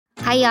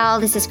Hi, y'all.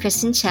 This is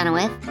Kristen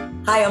Chenoweth.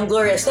 Hi, I'm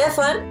Gloria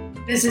Stefan.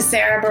 This is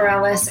Sarah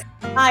Bareilles.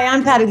 Hi,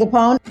 I'm Patti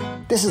LuPone.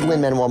 This is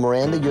Lin-Manuel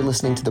Miranda. You're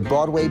listening to the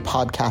Broadway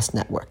Podcast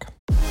Network.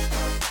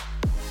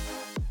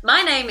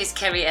 My name is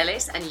Kerry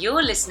Ellis, and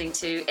you're listening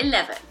to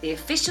 11, the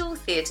official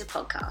theatre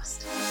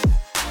podcast.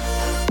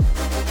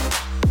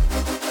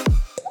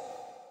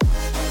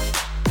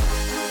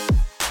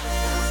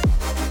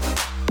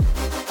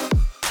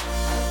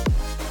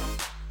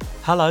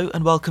 Hello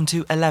and welcome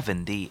to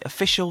 11, the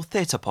official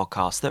theatre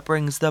podcast that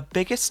brings the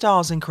biggest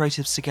stars and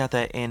creatives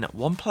together in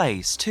one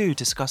place to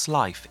discuss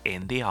life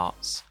in the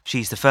arts.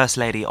 She's the first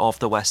lady of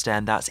the West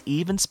End that's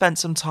even spent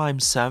some time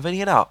serving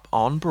it up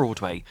on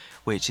Broadway,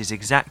 which is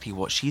exactly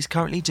what she's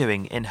currently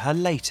doing in her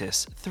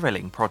latest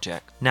thrilling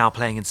project. Now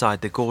playing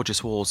inside the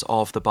gorgeous walls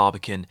of the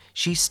Barbican,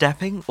 she's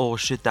stepping, or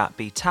should that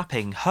be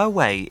tapping, her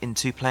way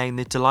into playing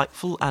the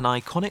delightful and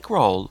iconic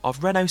role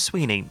of Renault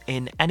Sweeney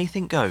in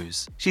Anything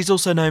Goes. She's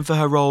also known for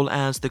her role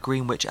as the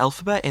Greenwich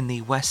Elphaba in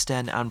the West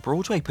End and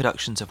Broadway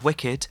productions of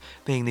Wicked,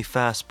 being the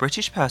first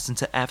British person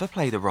to ever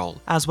play the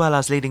role, as well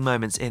as leading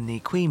moments in the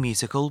Queen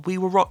musical We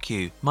Will Rock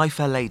You, My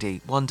Fair Lady,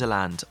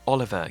 Wonderland,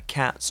 Oliver,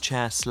 Cats,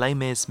 Chess, Les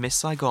Mis, Miss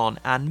Saigon,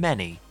 and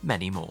many,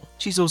 many more.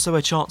 She's also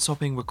a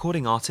chart-topping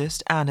recording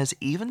artist and has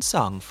even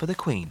sung for the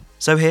Queen.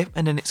 So here,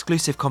 in an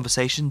exclusive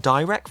conversation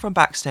direct from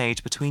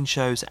backstage between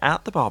shows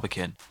at the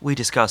Barbican, we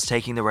discuss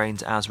taking the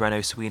reins as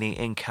Renault Sweeney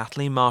in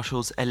Kathleen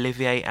Marshall's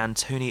Olivier and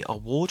Tony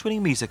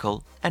award-winning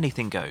musical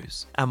Anything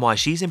Goes, and why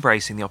she's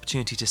embracing the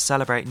opportunity to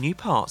celebrate new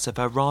parts of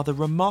her rather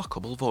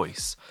remarkable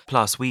voice.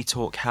 Plus, we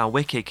talk how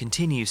Wicked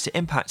continues to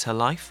impact her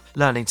life,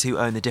 learning to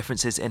own the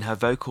differences in her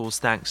vocals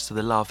thanks to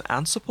the love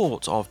and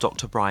support of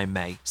Dr. Brian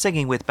May,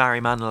 singing with Barry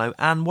Manilow,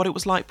 and what it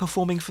was like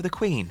performing for the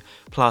Queen,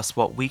 plus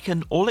what we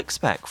can all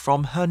expect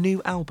from her new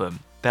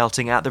album.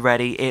 Belting at the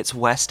ready, it's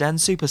West End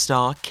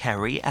superstar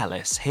Kerry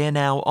Ellis, here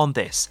now on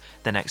this,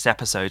 the next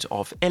episode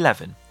of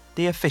 11,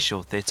 the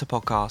official theatre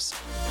podcast.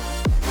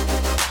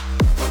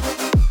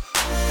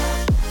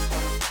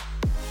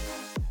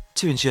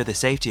 To ensure the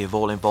safety of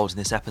all involved in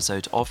this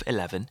episode of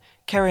 11,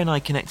 Kerry and I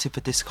connected for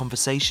this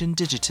conversation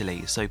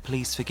digitally, so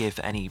please forgive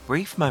any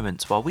brief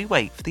moments while we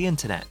wait for the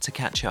internet to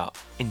catch up.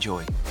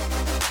 Enjoy.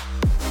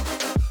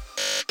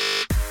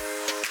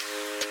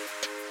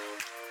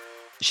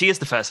 She is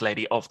the first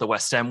lady of the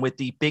West End with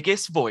the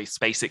biggest voice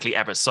basically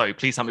ever. So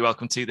please help me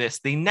welcome to this,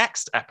 the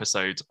next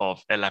episode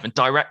of 11,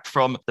 direct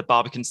from the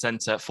Barbican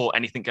Centre for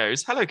Anything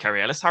Goes. Hello,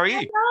 Kerry Ellis. How are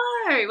you?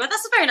 Hello. Well,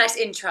 that's a very nice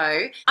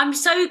intro. I'm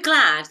so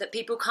glad that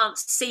people can't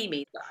see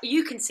me.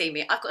 You can see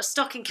me. I've got a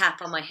stocking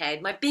cap on my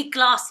head, my big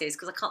glasses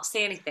because I can't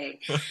see anything.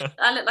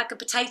 I look like a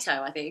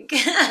potato, I think.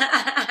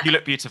 You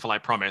look beautiful, I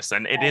promise.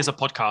 And it is a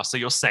podcast, so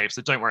you're safe.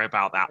 So don't worry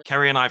about that.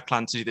 Kerry and I have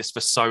planned to do this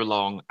for so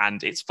long,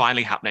 and it's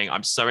finally happening.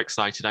 I'm so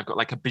excited. I've got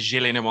like a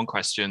bajillion and one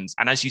questions.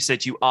 And as you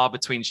said, you are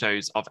between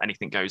shows of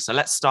Anything Goes. So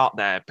let's start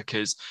there,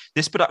 because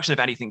this production of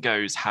Anything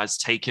Goes has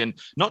taken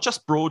not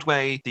just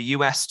Broadway, the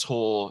US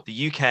tour,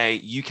 the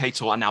UK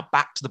tour, and now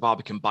back to the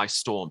Barbican by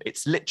storm.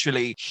 It's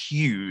literally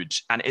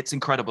huge and it's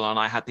incredible. And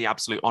I had the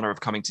absolute honor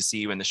of coming to see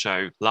you in the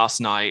show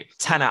last night.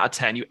 10 out of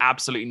 10. You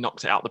absolutely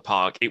knocked it out the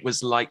park. It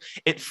was like,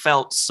 it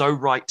felt so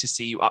right to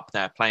see you up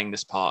there playing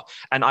this part.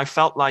 And I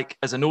felt like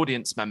as an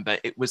audience member,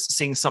 it was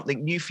seeing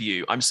something new for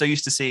you. I'm so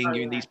used to seeing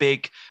you in these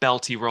big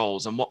belty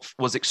roles. And what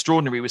was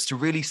extraordinary was to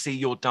really see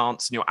your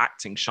dance and your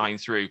acting shine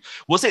through.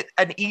 Was it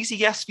an easy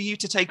yes for you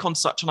to take on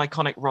such an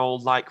iconic role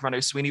like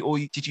Renault Sweeney, or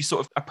did you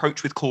sort of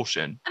approach with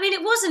caution? I mean,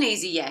 it was an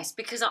easy yes,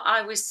 because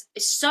I was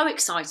so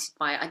excited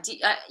by it.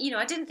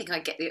 I didn't think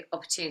I'd get the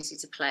opportunity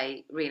to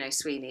play Renault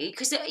Sweeney,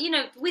 because,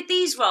 with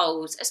these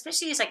roles,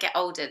 especially as I get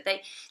older,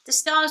 the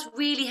stars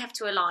really have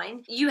to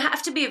align. You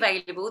have to be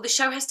available. The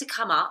show has to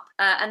come up,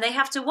 and they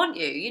have to want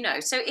you,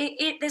 So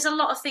there's a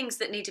lot of things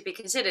that need to be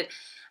considered.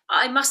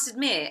 I must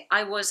admit,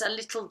 I was a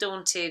little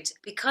daunted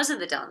because of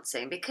the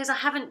dancing, because I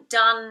haven't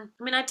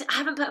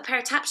put a pair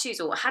of tap shoes,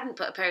 or hadn't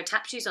put a pair of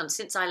tap shoes on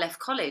since I left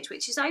college,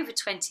 which is over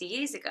 20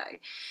 years ago.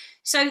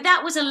 So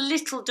that was a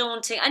little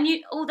daunting. And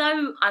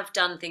although I've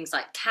done things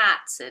like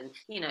Cats and,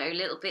 a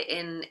little bit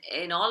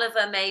in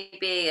Oliver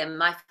maybe and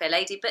My Fair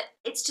Lady, but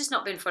it's just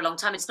not been for a long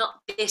time. It's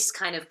not this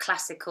kind of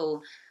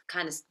classical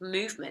kind of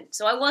movement.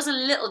 So I was a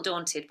little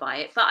daunted by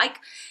it, but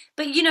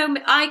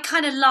I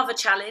kind of love a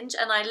challenge,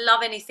 and I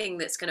love anything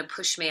that's going to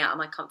push me out of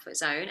my comfort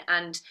zone.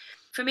 And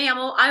for me,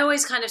 I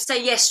always kind of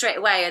say yes straight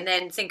away and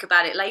then think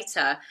about it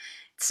later.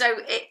 So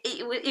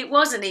it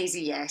was an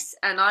easy yes,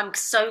 and I'm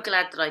so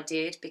glad that I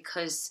did,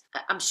 because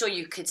I'm sure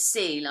you could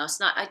see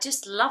last night, I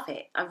just love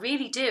it. I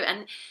really do.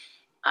 And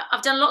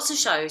I've done lots of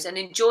shows and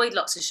enjoyed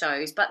lots of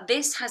shows, but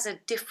this has a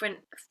different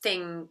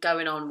thing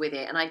going on with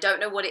it, and I don't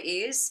know what it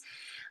is.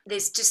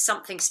 there's just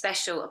something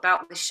special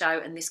about the show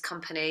and this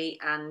company,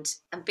 and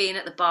being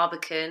at the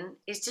Barbican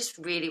is just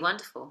really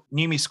wonderful.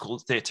 New musical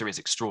theatre is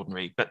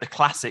extraordinary, but the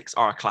classics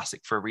are a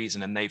classic for a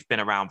reason, and they've been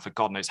around for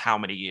God knows how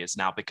many years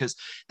now because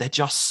they're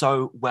just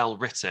so well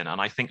written.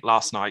 And I think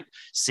last night,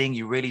 seeing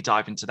you really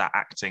dive into that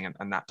acting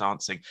and that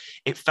dancing,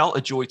 it felt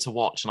a joy to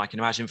watch. And I can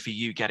imagine for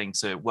you getting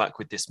to work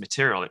with this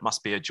material, it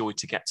must be a joy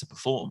to get to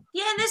perform.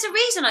 Yeah, and there's a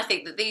reason I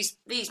think that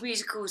these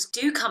musicals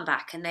do come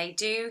back, and they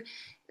do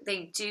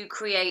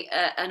create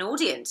an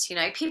audience. You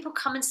know, people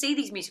come and see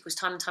these musicals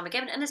time and time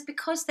again, and it's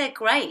because they're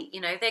great.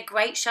 You know, they're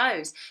great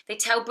shows. They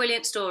tell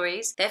brilliant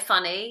stories. They're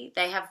funny.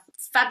 They have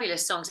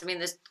fabulous songs. I mean,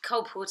 there's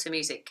Cole Porter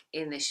music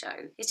in this show.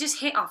 It's just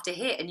hit after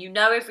hit, and you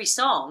know every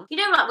song. You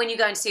know, like when you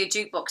go and see a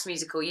jukebox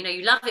musical, you know,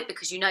 you love it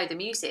because you know the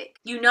music.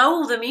 You know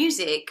all the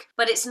music,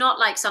 but it's not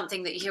like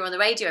something that you hear on the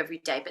radio every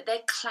day, but they're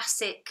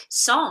classic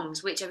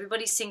songs which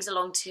everybody sings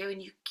along to,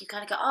 and you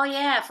kind of go, oh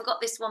yeah, I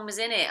forgot this one was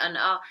in it. And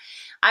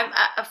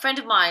a friend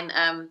of mine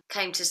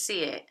came to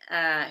see it,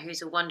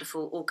 who's a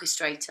wonderful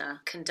orchestrator,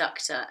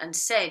 conductor, and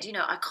said, you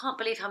know, I can't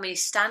believe how many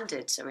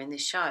standards are in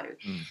this show.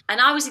 And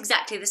I was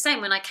exactly the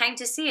same. When I came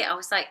to see it, I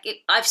was like,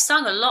 I've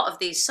sung a lot of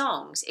these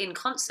songs in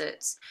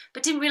concerts,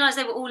 but didn't realise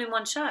they were all in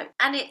one show.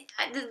 And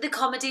the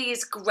comedy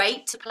is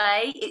great to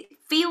play. It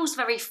feels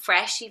very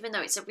fresh, even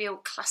though it's a real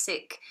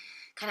classic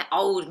kind of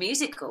old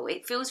musical.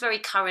 It feels very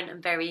current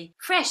and very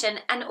fresh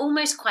and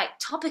almost quite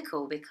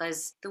topical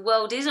because the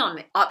world is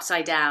on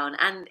upside down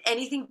and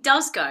anything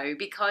does go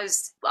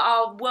because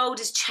our world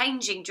is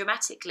changing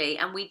dramatically,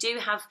 and we do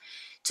have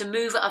to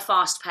move at a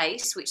fast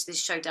pace, which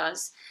this show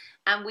does.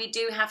 And we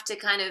do have to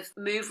kind of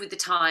move with the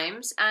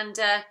times and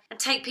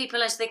take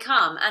people as they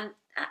come. And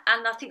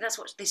I think that's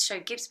what this show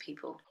gives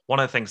people. One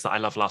of the things that I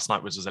loved last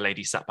night was a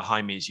lady sat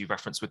behind me, as you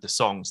referenced with the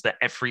songs, that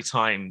every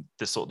time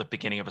the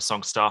beginning of a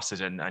song started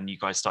and you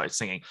guys started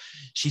singing,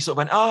 she sort of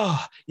went,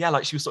 oh, yeah,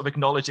 like she was sort of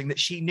acknowledging that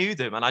she knew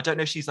them. And I don't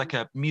know if she's like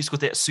a musical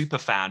theatre super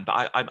fan,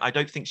 but I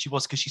don't think she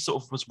was, because she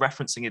sort of was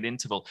referencing in the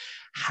interval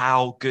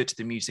how good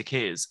the music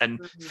is.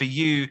 And for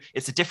you,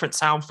 it's a different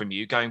sound from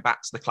you, going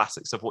back to the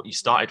classics of what you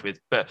started with,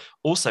 but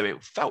also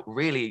it felt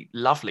really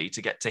lovely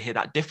to get to hear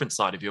that different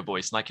side of your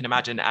voice. And I can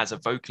imagine as a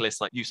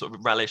vocalist, like you sort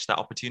of relish that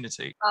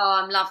opportunity.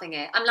 Oh, I'm loving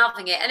it.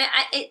 And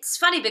it's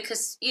funny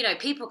because, you know,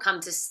 people come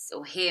to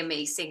or hear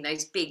me sing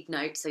those big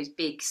notes, those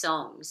big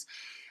songs,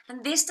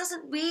 and this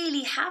doesn't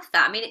really have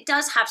that. I mean, it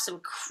does have some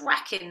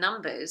cracking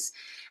numbers,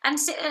 and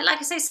like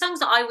I say, songs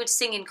that I would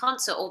sing in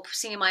concert or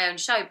sing in my own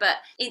show, but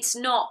it's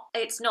not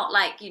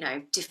like, you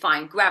know,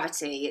 Defying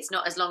Gravity. It's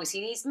not As Long As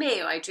He Needs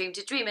Me or I Dreamed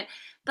a Dream.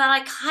 But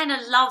I kind of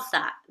love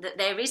that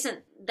there isn't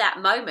that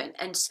moment.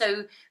 And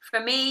so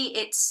for me,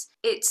 it's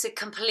a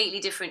completely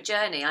different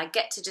journey. I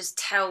get to just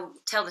tell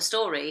the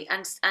story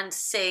and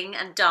sing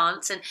and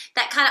dance and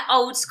that kind of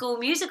old school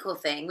musical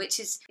thing, which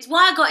is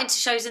why I got into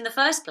shows in the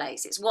first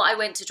place. It's what I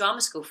went to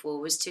drama school for,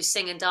 was to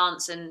sing and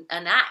dance and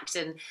act.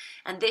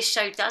 And this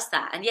show does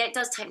that. And yeah, it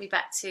does take me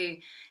back to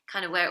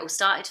kind of where it all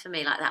started for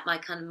me, like that, my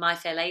kind of My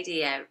Fair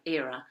Lady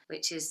era,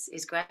 which is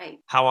great.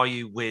 How are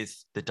you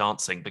with the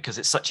dancing? Because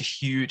it's such a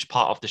huge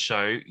part of the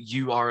show.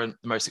 You are the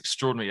most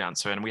extraordinary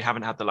dancer, and we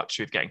haven't had the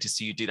luxury of getting to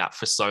see you do that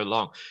for so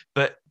long.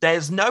 But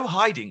there's no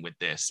hiding with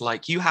this.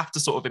 Like, you have to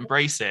sort of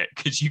embrace it,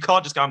 because you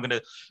can't just go, I'm going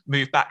to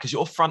move back, because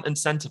you're front and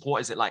center for,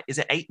 what is it like? Is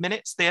it 8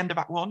 minutes, the end of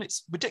Act 1?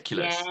 It's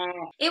ridiculous. Yeah,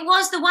 it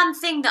was the one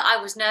thing that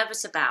I was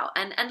nervous about.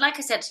 And like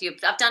I said to you,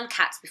 I've done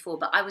Cats before,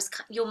 but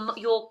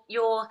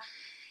you're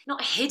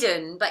not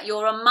hidden, but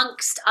you're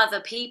amongst other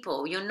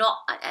people. You're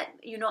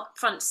not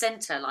front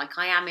center like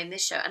I am in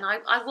this show. And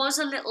I was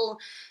a little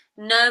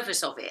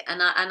nervous of it,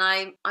 and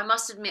I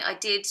must admit, I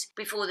did,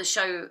 before the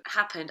show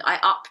happened, I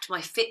upped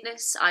my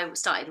fitness. I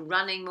started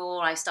running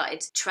more. I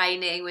started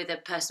training with a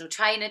personal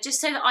trainer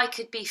just so that I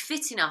could be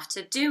fit enough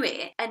to do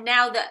it. And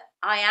now that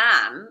I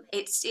am,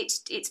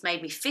 it's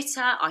made me fitter.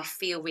 I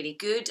feel really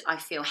good. I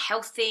feel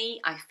healthy.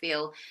 I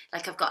feel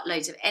like I've got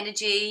loads of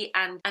energy,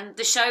 and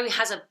the show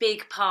has a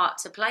big part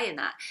to play in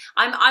that.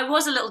 I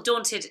was a little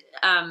daunted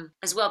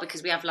as well,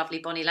 because we have lovely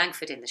Bonnie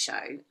Langford in the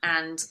show,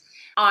 and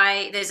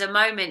there's a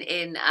moment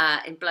in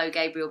Blow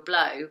Gabriel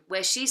Blow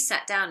where she's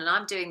sat down and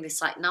I'm doing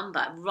this like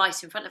number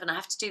right in front of her, and I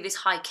have to do this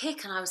high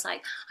kick, and I was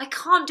like, I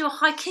can't do a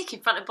high kick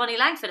in front of Bonnie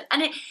Langford.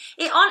 And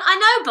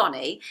I know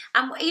Bonnie,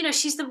 and you know,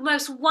 she's the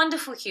most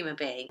wonderful human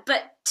being,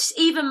 but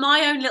even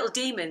my own little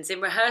demons in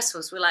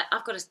rehearsals were like,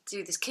 I've got to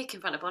do this kick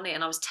in front of Bonnie,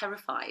 and I was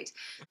terrified.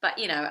 But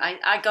you know,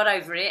 I got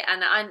over it,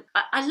 and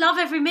I love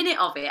every minute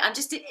of it.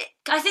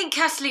 I think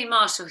Kathleen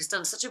Marshall has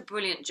done such a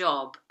brilliant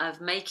job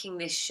of making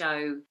this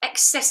show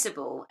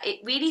accessible. It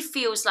really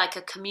feels like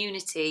a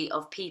community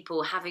of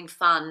people having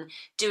fun,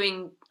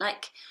 doing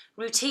like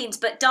routines,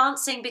 but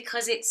dancing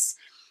because it's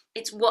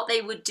what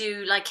they would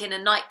do like in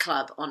a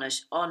nightclub on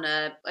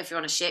a if you're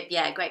on a ship,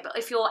 yeah, great. But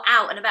if you're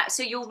out and about,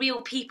 so you're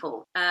real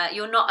people.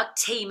 You're not a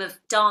team of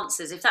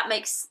dancers, if that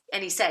makes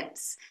any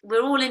sense.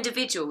 We're all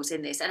individuals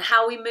in this, and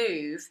how we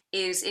move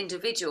is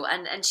individual.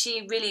 And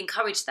she really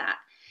encouraged that.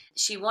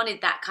 She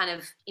wanted that kind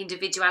of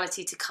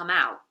individuality to come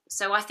out.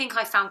 So I think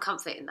I found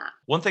comfort in that.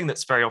 One thing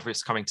that's very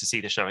obvious coming to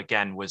see the show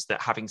again was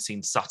that having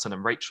seen Sutton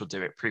and Rachel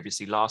do it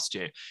previously last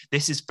year,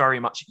 this is very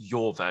much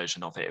your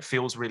version of it. It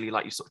feels really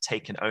like you've sort of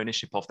taken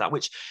ownership of that,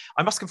 which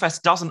I must confess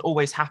doesn't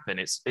always happen.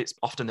 It's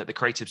often that the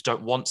creatives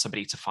don't want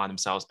somebody to find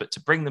themselves, but to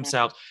bring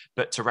themselves,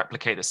 but to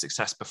replicate the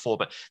success before.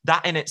 But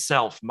that in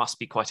itself must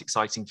be quite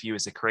exciting for you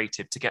as a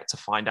creative to get to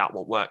find out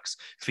what works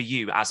for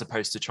you as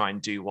opposed to try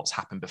and do what's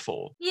happened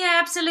before. Yeah,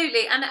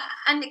 absolutely.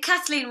 And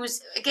Kathleen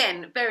was,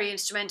 again, very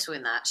instrumental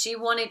in that. She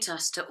wanted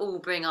us to all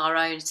bring our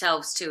own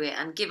selves to it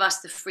and give us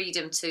the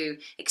freedom to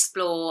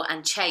explore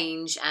and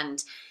change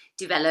and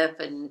develop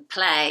and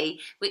play,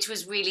 which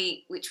was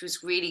really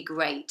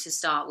great to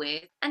start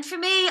with. And for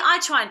me, I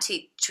try and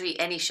treat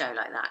any show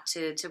like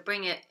that, to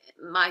bring it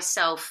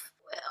myself,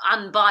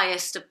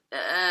 unbiased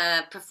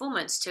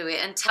performance to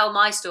it and tell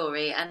my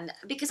story. And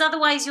because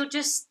otherwise you're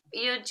just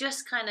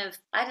kind of,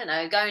 I don't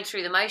know, going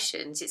through the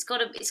motions. It's got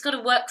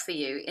to work for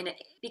you in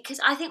it, because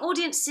I think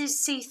audiences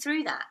see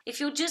through that. If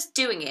you're just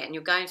doing it and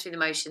you're going through the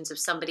motions of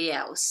somebody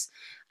else,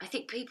 I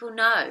think people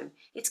know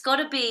it's got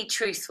to be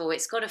truthful.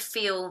 It's got to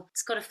feel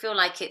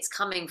like it's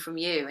coming from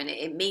you and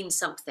it means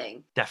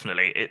something.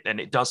 Definitely.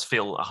 It does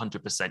feel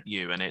 100%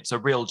 you, and it's a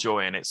real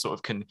joy, and it sort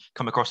of can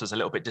come across as a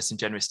little bit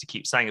disingenuous to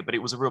keep saying it, but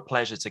it was a real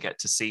pleasure to get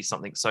to see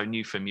something so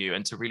new from you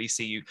and to really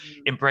see you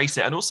embrace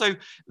it. And also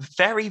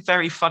very,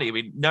 very funny. I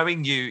mean,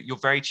 knowing you, you're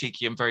very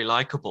cheeky and very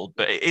likable,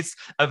 but it's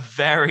a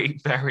very,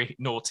 very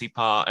naughty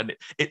part. And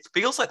it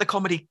feels like the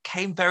comedy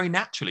came very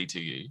naturally to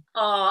you.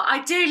 Oh,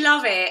 I do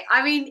love it.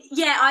 I mean,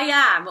 yeah, I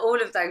am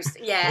all of those.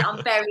 Yeah,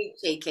 I'm very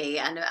cheeky,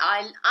 and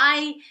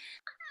I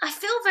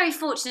feel very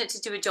fortunate to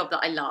do a job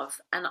that I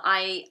love, and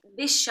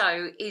this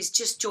show is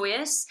just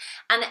joyous,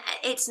 and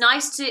it's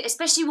nice to,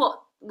 especially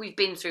what we've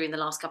been through in the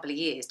last couple of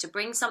years, to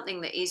bring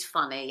something that is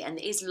funny and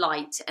is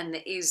light and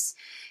that is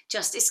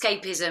just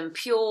escapism,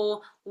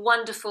 pure,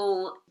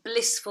 wonderful,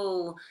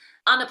 blissful,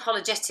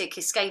 unapologetic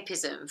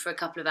escapism for a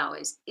couple of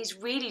hours is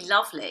really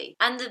lovely.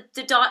 And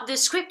the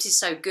script is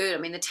so good. I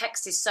mean, the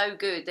text is so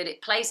good that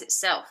it plays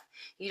itself.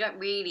 You don't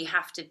really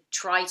have to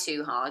try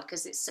too hard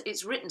because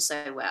it's written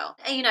so well.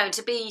 And, you know,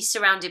 to be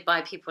surrounded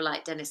by people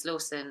like Dennis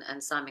Lawson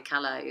and Simon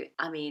Callow,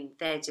 I mean,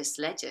 they're just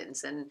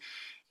legends. And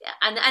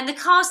the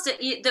cast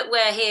that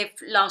were here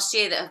last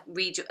year that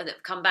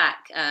have come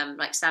back,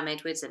 like Sam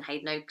Edwards and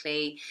Hayden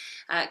Oakley,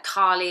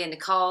 Carly and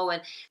Nicole,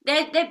 and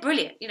they're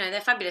brilliant. You know,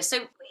 they're fabulous.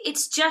 So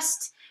it's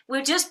just,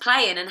 we're just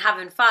playing and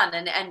having fun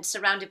and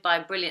surrounded by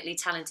brilliantly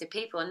talented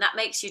people, and that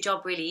makes your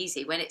job really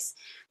easy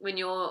when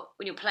you're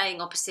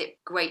playing opposite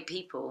great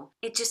people.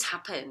 It just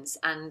happens,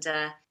 and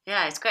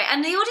yeah, it's great.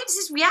 And the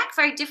audiences react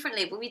very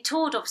differently. But we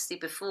toured, obviously,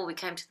 before we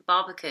came to the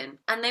Barbican,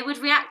 and they would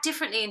react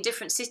differently in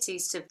different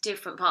cities to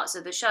different parts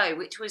of the show,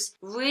 which was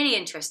really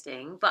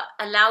interesting, but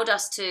allowed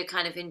us to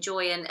kind of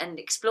enjoy and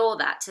explore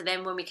that. So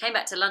then when we came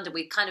back to London,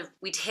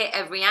 we'd hit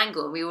every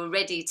angle, and we were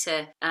ready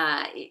to,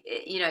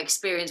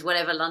 experience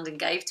whatever London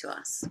gave to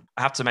us.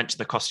 I have to mention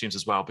the costumes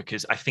as well,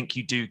 because I think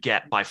you do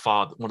get by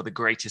far one of the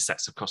greatest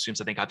sets of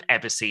costumes I think I've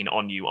ever seen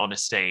on you on a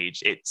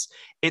stage.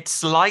 It's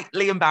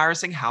slightly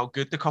embarrassing how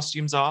good the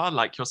costumes are,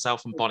 like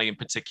yourself and Bonnie in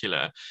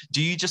particular.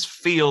 Do you just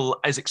feel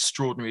as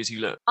extraordinary as you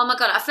look? Oh my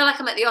God, I feel like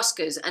I'm at the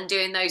Oscars and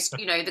doing those,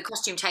 the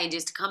costume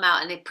changes to come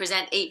out and they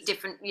present each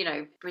different,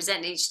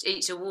 present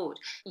each award.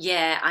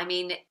 Yeah, I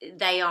mean,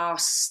 they are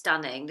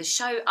stunning. The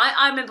show,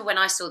 I remember when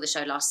I saw the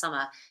show last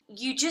summer,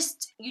 you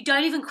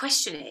don't even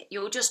question it.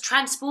 You're just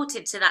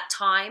transported to that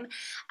time,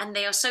 and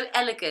they are so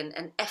elegant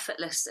and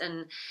effortless,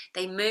 and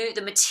they move,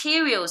 the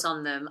materials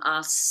on them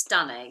are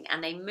stunning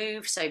and they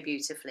move so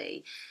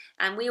beautifully.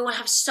 And we all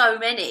have so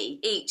many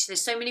each.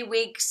 There's so many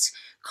wigs,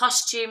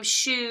 costumes,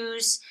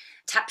 shoes,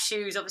 tap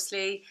shoes,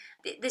 obviously.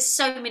 There's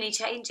so many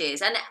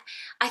changes. And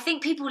I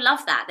think people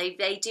love that.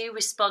 They do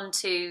respond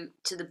to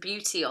the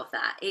beauty of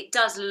that. It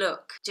does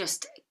look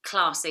just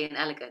classy and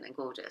elegant and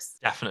gorgeous.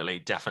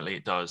 Definitely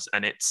it does.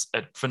 And it's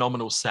a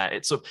phenomenal set.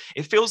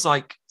 It feels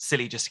like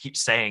silly just to keep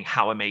saying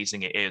how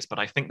amazing it is, but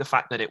I think the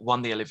fact that it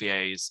won the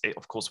Olivier's, it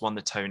of course won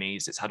the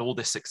Tonys, it's had all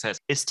this success,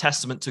 is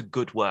testament to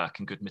good work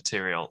and good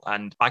material.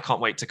 And I can't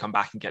wait to come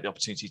back and get the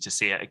opportunity to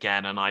see it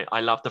again. And I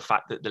love the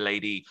fact that the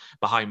lady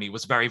behind me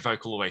was very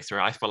vocal all the way through.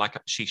 I feel like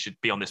she should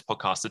be on this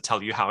podcast to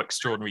tell you how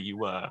extraordinary you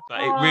were.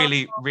 But it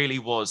really, really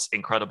was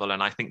incredible.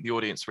 And I think the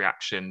audience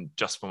reaction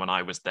just from when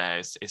I was there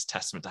is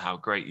testament to how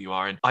great you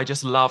are. And I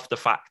just love the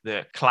fact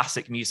that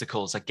classic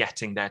musicals are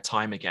getting their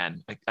time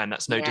again. And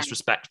that's no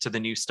disrespect to the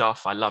new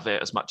stuff. I love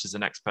it as much as the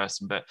next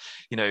person. But,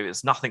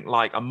 it's nothing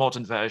like a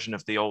modern version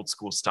of the old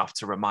school stuff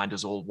to remind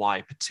us all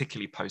why,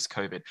 particularly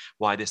post-COVID,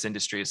 why this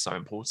industry is so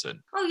important.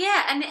 Oh,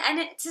 yeah.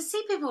 And to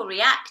see people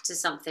react to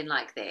something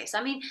like this.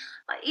 I mean,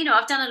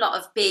 I've done a lot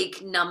of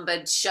big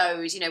numbered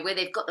shows, where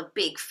they've got the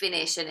big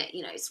finish and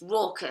it's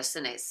raucous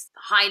and it's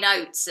high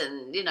notes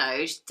and,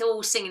 it's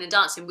all singing and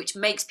dancing, which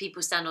makes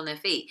people stand on their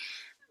feet.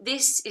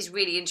 this is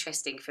really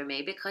interesting for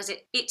me because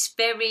it's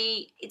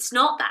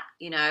not that,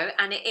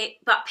 and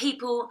but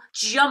people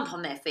jump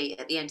on their feet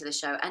at the end of the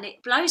show, and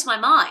it blows my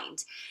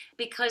mind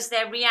because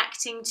they're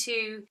reacting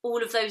to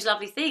all of those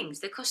lovely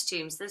things: the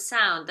costumes, the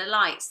sound, the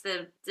lights,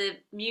 the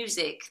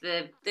music,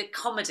 the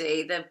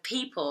comedy, the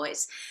people.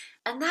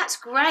 And that's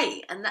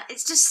great, and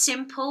it's just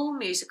simple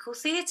musical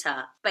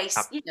theatre based,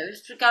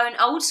 it's going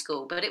old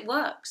school, but it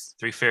works.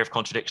 Through fear of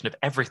contradiction of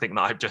everything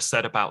that I've just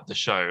said about the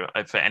show,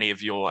 for any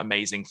of your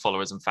amazing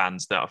followers and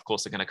fans that, of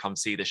course, are going to come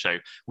see the show,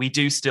 we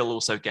do still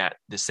also get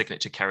the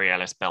signature Kerry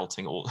Ellis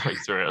belting all the way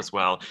through it as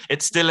well.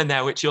 It's still in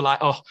there, which you're like,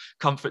 oh,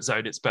 comfort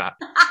zone, it's back.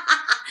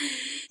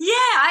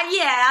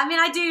 Yeah. I mean,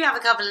 I do have a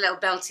couple of little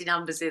belty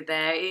numbers in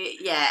there.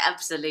 Yeah,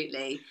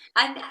 absolutely.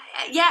 And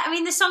I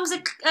mean, the songs are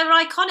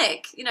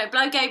iconic.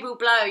 Blow Gabriel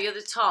Blow, You're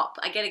the Top,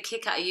 I Get a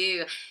Kick Out of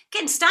You.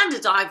 Again,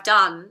 standards I've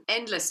done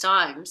endless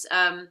times.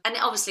 And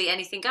obviously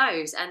Anything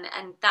Goes. And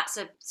that's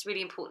it's a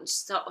really important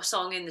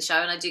song in the show.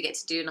 And I do get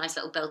to do a nice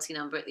little belty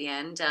number at the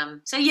end.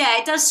 So yeah,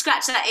 it does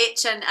scratch that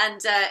itch.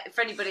 And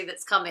for anybody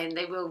that's come in,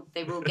 they will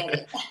get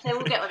it. They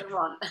will get what they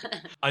want.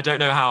 I don't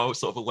know how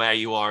sort of aware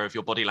you are of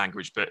your body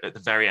language, but at the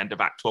very end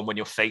of Act 1, when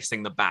you're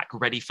facing the back,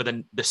 ready for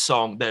the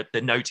song,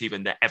 the note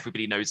even that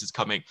everybody knows is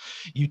coming,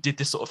 you did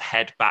this sort of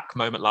head back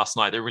moment last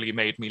night that really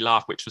made me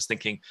laugh, which was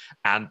thinking,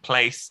 and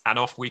place, and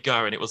off we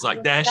go. And it was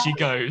like, there she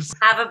goes.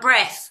 Have a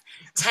breath.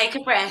 Take a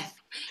breath.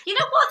 You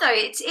know what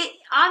though?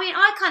 I mean,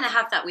 I kind of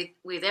have that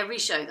with every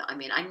show that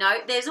I'm in. I know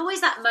there's always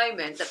that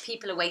moment that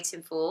people are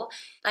waiting for.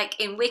 Like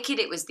in Wicked,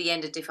 it was the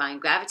end of Defying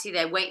Gravity.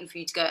 They're waiting for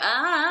you to go,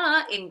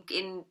 ah. In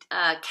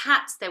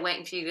Cats, they're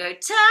waiting for you to go,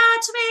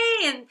 touch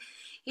me. And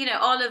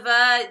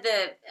Oliver,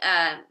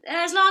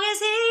 as long as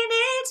he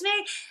needs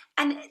me.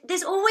 And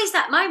there's always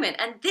that moment.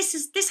 And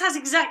this has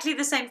exactly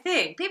the same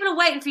thing. People are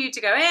waiting for you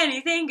to go,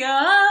 anything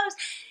goes.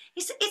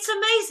 It's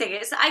amazing.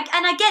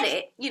 I get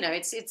it.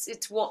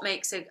 It's what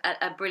makes a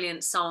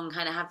brilliant song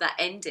kind of have that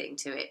ending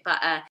to it. But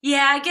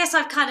I guess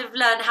I've kind of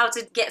learned how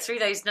to get through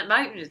those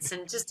moments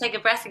and just take a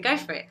breath and go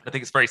for it. I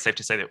think it's very safe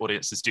to say that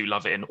audiences do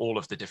love it in all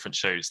of the different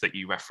shows that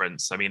you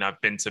reference. I mean,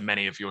 I've been to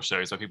many of your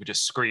shows where people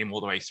just scream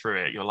all the way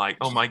through it. You're like,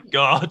 oh my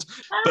God.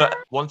 But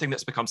one thing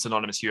that's become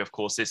synonymous to you, of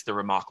course, is the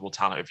remarkable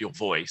talent of your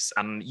voice.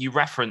 And you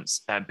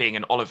reference being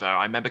an Oliver.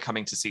 I remember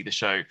coming to see the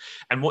show.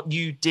 And what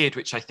you did,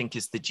 which I think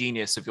is the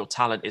genius of your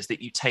talent, is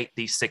that you take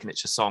these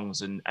signature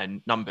songs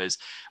and numbers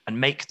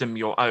and make them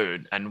your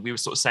own. And we were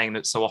sort of saying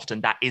that so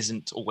often that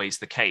isn't always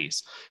the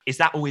case. Is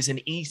that always an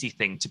easy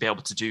thing to be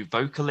able to do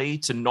vocally,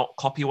 to not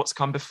copy what's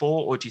come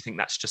before? Or do you think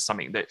that's just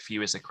something that for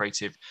you as a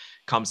creative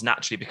comes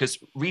naturally? Because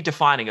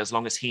redefining As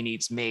Long as He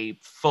Needs Me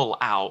full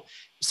out,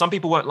 some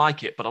people won't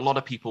like it, but a lot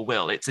of people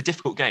will. It's a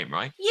difficult game,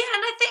 right? Yeah,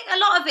 and I think a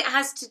lot of it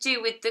has to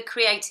do with the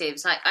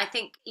creatives. I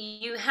think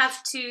you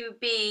have to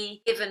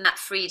be given that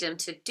freedom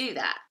to do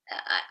that.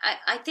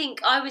 I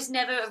think I was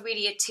never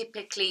really a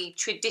typically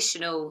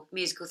traditional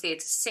musical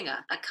theatre singer.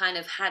 I kind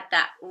of had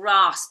that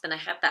rasp and I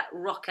had that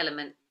rock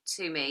element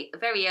to me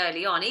very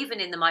early on, even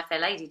in the My Fair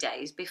Lady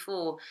days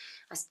before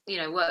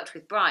I worked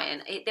with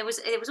Brian. There was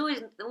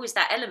always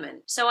that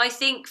element. So I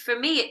think for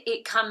me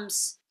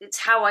it's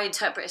how I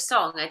interpret a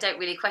song. I don't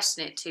really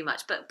question it too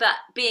much, but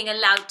being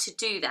allowed to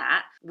do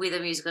that with a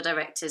musical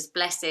director's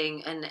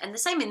blessing, and the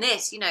same in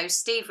this,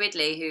 Steve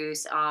Ridley,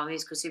 who's our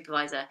musical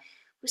supervisor,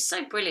 was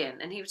so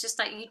brilliant, and he was just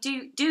like,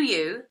 you do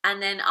you,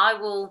 and then I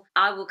will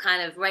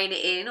kind of rein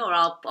it in, or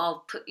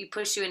I'll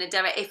push you in a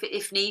direction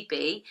if need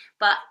be,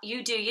 but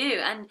you do you.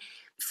 And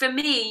for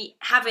me,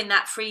 having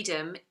that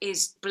freedom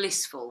is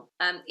blissful.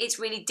 It's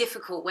really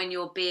difficult when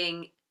you're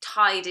being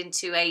tied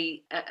into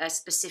a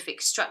specific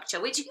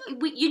structure, which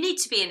you need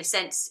to be in a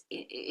sense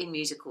in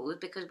musicals,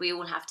 because we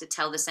all have to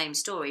tell the same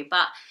story.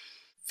 But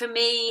for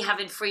me,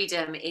 having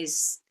freedom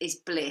is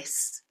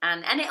bliss,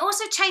 and it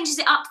also changes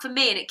it up for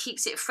me, and it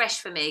keeps it fresh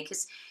for me,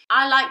 because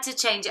I like to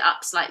change it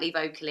up slightly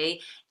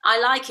vocally. I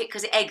like it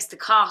because it eggs the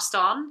cast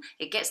on,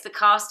 it gets the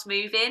cast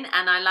moving,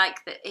 and I like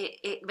that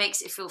it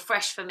makes it feel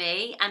fresh for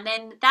me, and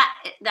then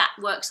that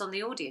works on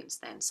the audience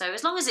then. So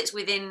as long as it's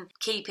within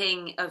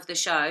keeping of the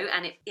show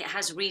and it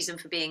has reason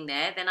for being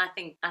there, then I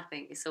think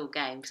it's all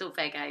game. It's all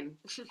fair game.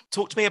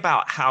 Talk to me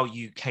about how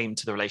you came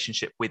to the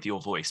relationship with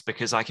your voice,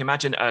 because I can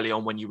imagine early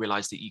on when you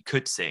realised that you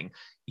could sing,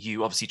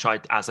 you obviously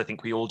tried, as I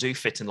think we all do,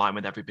 fit in line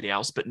with everybody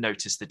else, but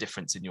noticed the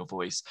difference in your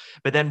voice.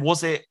 But then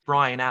was it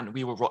Brian and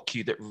We Will Rock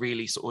You that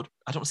really sort of,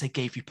 I don't want to say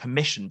gave you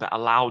permission, but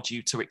allowed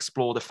you to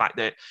explore the fact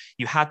that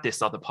you had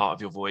this other part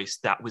of your voice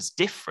that was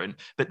different,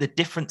 but the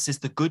difference is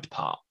the good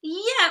part?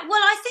 Yeah,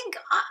 well,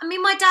 I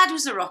mean, my dad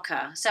was a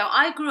rocker, so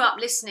I grew up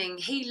listening.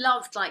 He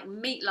loved like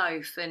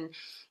Meatloaf, and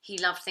he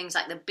loved things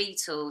like the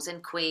Beatles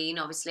and Queen,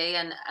 obviously,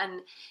 and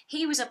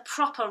he was a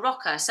proper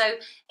rocker. So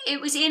it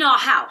was in our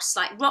house,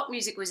 like rock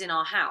music was in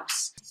our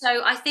house.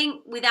 So I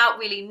think without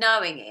really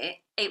knowing it,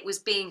 it was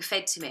being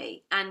fed to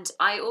me. And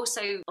I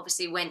also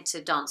obviously went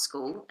to dance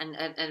school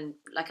and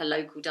like a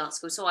local dance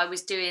school. So I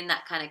was doing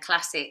that kind of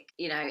classic,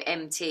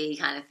 MT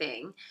kind of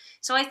thing.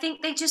 So I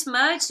think they just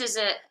merged as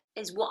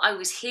is what I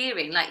was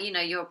hearing. Like, you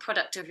know, you're a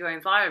product of your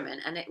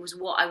environment, and it was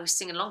what I was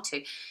singing along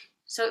to.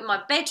 So in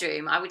my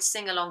bedroom, I would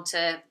sing along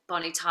to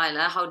Bonnie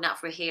Tyler, Holding Out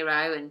for a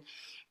Hero, and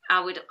I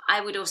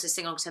would also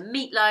sing along to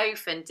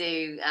Meatloaf and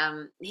do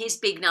his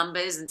big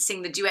numbers and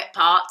sing the duet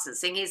parts and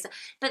sing his.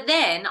 But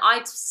then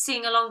I'd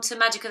sing along to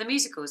Magic of the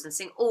Musicals and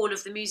sing all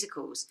of the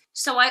musicals.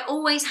 So I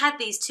always had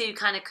these two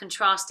kind of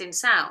contrasting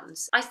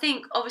sounds. I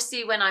think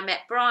obviously when I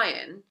met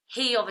Brian,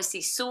 he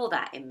obviously saw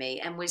that in me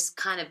and was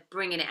kind of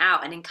bringing it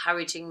out and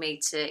encouraging me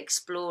to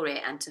explore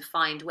it and to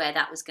find where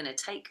that was going to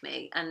take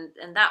me. And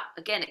that,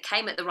 again, it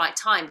came at the right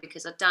time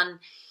because I'd done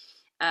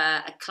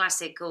a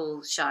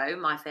classical show,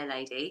 My Fair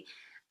Lady,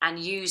 and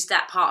used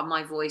that part of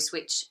my voice,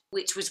 which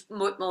was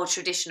more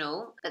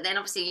traditional. But then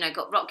obviously, you know,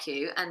 got Rock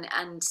You,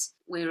 and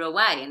we were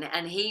away,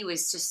 and he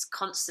was just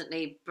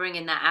constantly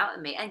bringing that out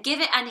of me and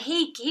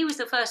he was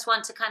the first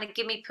one to kind of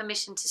give me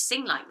permission to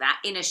sing like that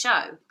in a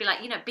show. Be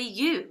like, you know, be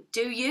you,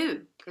 do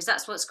you, because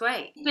that's what's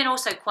great. He's been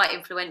also quite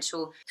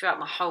influential throughout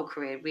my whole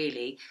career,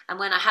 really. And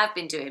when I have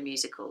been doing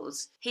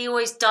musicals, he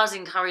always does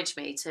encourage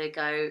me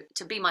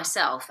to be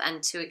myself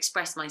and to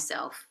express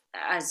myself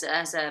as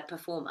a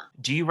performer.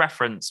 Do you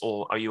reference,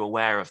 or are you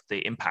aware of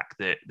the impact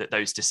that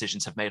those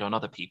decisions have made on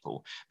other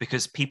people?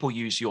 Because people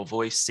use your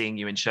voice, seeing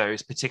you in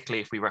shows,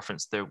 particularly if we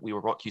reference the We Will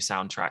Rock You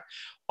soundtrack,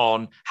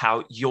 on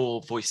how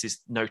your voice is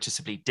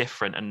noticeably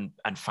different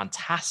and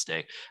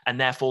fantastic, and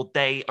therefore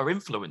they are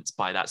influenced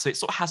by that. So it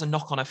sort of has a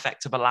knock-on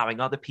effect of allowing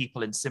other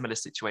people in similar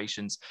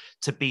situations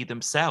to be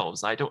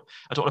themselves. I don't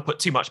want to put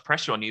too much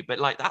pressure on you, but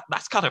like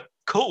that's kind of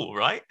cool,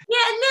 right? Yeah,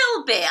 a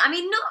little bit. I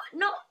mean,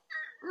 not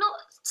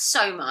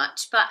so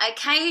much, but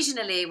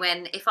occasionally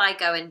if I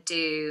go and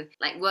do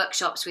like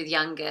workshops with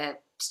younger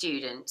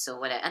students or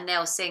whatever, and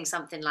they'll sing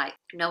something like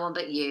No One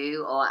But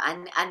You,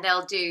 and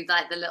they'll do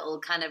like the little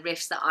kind of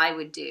riffs that I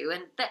would do,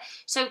 and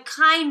so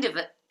kind of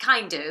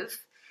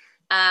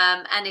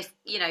and if,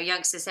 you know,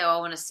 youngsters say, oh, I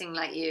want to sing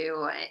like you,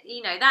 or,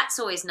 you know, that's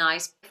always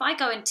nice. If I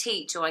go and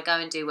teach or I go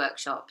and do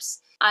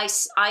workshops, I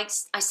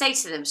say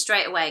to them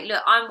straight away,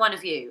 look, I'm one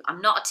of you.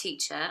 I'm not a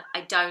teacher.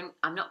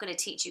 I'm not going to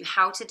teach you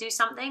how to do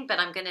something, but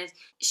I'm going to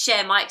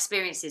share my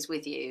experiences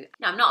with you.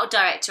 No, I'm not a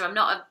director. I'm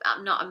not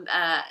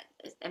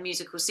a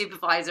musical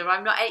supervisor.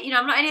 I'm not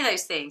any of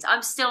those things.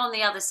 I'm still on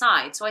the other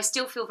side. So I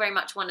still feel very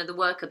much one of the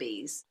worker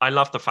bees. I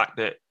love the fact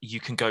that you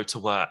can go to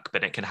work,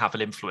 but it can have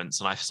an influence.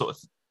 And I sort of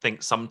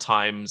think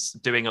sometimes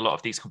doing a lot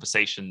of these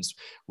conversations,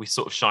 we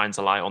sort of shines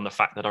a light on the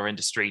fact that our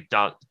industry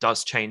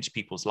does change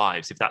people's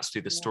lives, if that's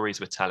through the stories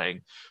we're telling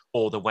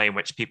or the way in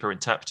which people are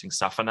interpreting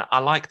stuff. And I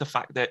like the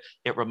fact that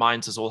it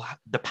reminds us all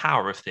the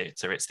power of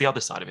theatre. It's the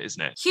other side of it,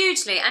 isn't it?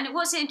 Hugely. And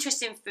what's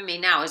interesting for me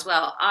now as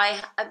well,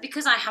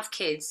 because I have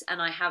kids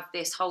and I have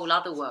this whole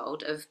other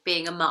world of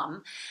being a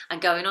mum and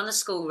going on the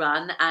school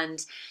run and,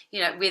 you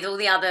know, with all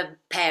the other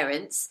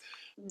parents,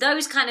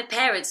 those kind of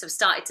parents have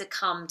started to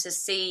come to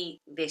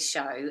see this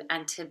show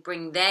and to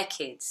bring their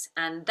kids,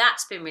 and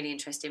that's been really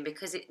interesting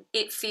because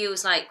it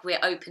feels like we're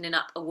opening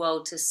up a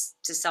world to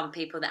some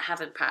people that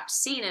haven't perhaps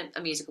seen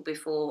a musical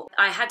before.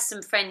 I had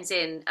some friends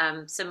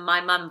some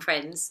my mum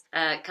friends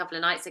a couple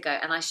of nights ago,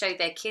 and I showed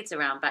their kids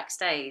around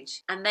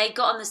backstage, and they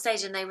got on the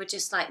stage and they were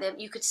just like,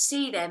 you could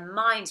see their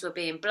minds were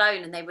being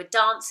blown, and they were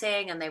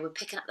dancing and they were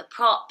picking up the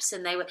props,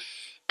 and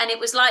it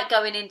was like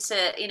going into,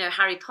 you know,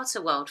 Harry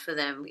Potter world for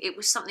them. It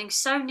was something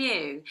so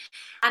new.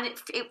 And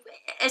it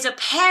as a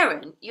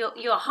parent,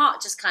 your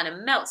heart just kind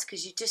of melts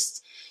because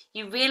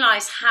you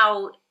realise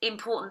how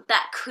important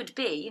that could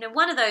be. You know,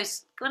 one of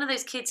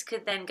those kids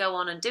could then go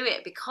on and do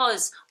it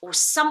or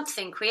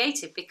something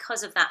creative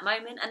because of that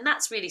moment. And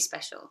that's really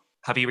special.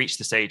 Have you reached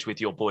the stage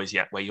with your boys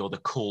yet where you're the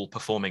cool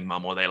performing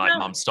mum, or they like,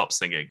 Mum, stop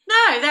singing? No,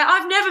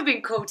 I've never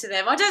been cool to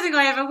them. I don't think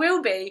I ever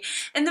will be.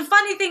 And the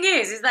funny thing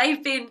is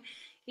they've been...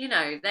 You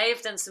know,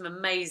 they've done some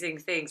amazing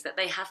things that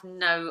they have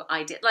no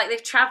idea. Like,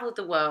 they've travelled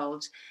the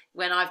world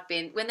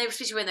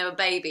especially when they were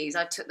babies.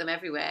 I took them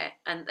everywhere,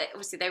 and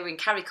obviously they were in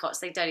carry-cots.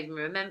 They don't even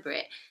remember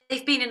it.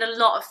 They've been in a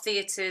lot of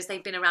theatres.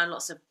 They've been around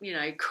lots of, you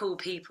know, cool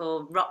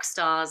people, rock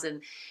stars,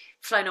 and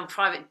flown on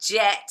private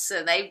jets,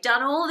 and they've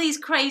done all these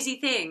crazy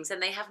things,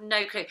 and they have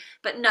no clue.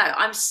 But no,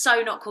 I'm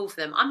so not cool for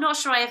them. I'm not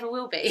sure I ever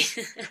will be.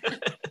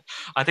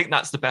 I think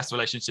that's the best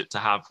relationship to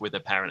have with a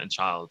parent and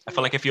child. I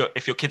feel like if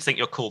your kids think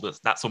you're cool,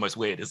 that's almost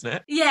weird, isn't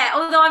it? Yeah,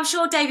 although I'm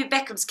sure David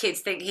Beckham's kids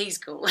think he's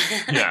cool.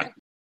 Yeah.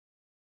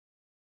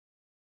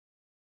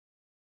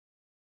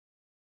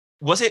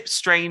 Was it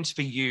strange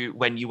for you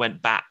when you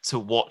went back to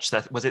watch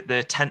that? Was it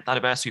the 10th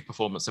anniversary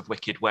performance of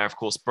Wicked, where, of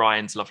course,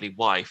 Brian's lovely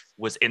wife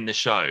was in the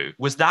show?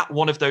 Was that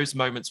one of those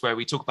moments where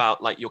we talk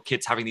about like your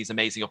kids having these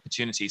amazing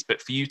opportunities,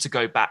 but for you to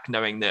go back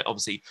knowing that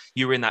obviously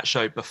you were in that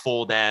show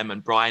before them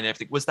and Brian and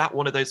everything, was that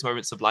one of those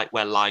moments of like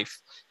where life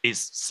is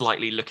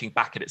slightly looking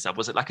back at itself?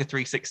 Was it like a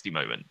 360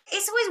 moment?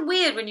 It's always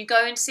weird when you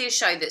go and see a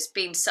show that's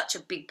been such a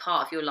big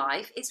part of your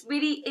life. It's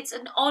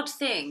an odd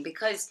thing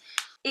because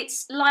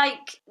it's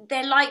like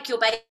they're like your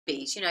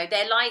babies, you know,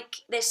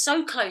 they're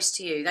so close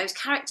to you. Those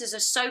characters are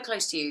so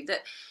close to you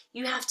that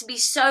you have to be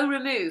so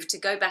removed to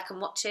go back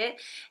and watch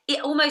it.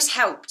 It almost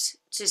helped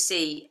to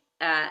see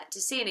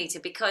to see Anita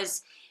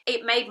because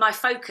it made my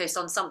focus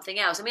on something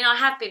else. I mean, I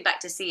have been back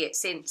to see it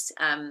since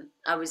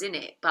I was in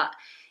it, but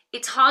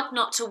it's hard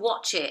not to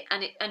watch it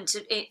and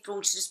for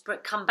all to just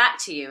come back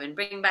to you and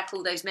bring back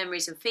all those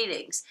memories and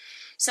feelings.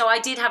 So I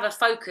did have a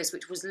focus,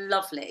 which was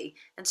lovely,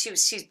 and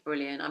she's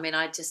brilliant. I mean,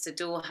 I just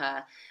adore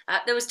her.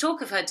 There was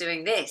talk of her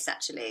doing this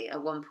actually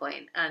at one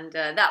point, and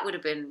that would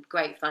have been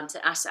great fun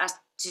to ask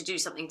to do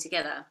something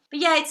together. But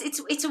yeah,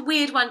 it's a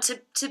weird one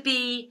to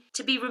be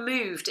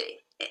removed.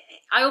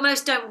 I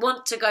almost don't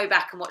want to go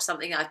back and watch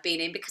something that I've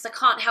been in because I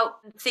can't help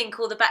think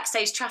all the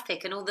backstage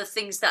traffic and all the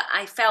things that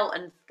I felt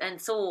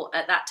and thought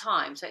at that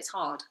time. So it's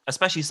hard.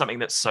 Especially something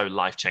that's so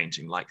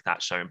life-changing like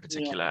that show in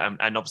particular. Yeah.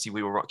 And obviously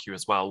We Will Rock You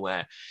as well,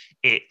 where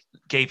it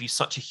gave you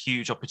such a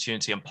huge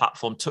opportunity and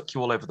platform, took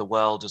you all over the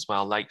world as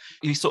well. Like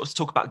you sort of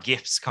talk about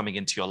gifts coming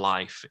into your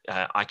life.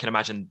 I can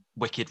imagine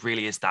Wicked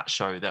really is that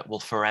show that will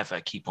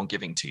forever keep on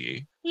giving to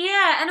you.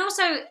 Yeah, and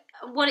also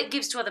what it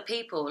gives to other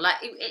people. Like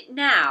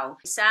now,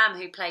 Sam,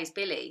 who plays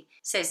Billy,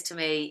 says to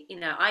me, you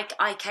know,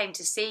 I came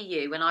to see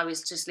you when I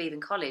was just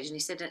leaving college, and he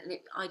said,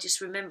 I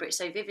just remember it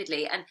so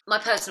vividly. And my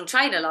personal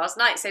trainer last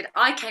night said,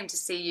 I came to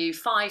see you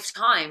 5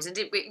 times, and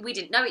we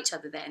didn't know each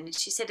other then. And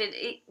she said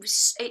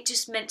it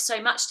just meant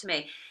so much to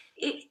me.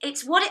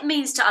 It's what it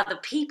means to other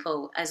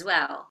people as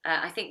well.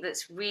 I think that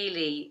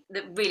really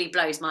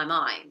blows my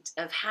mind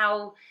of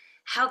how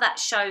that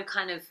show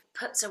kind of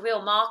puts a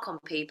real mark on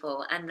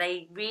people and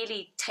they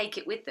really take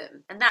it with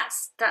them. And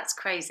that's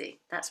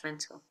crazy. That's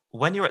mental.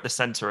 When you're at the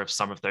center of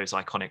some of those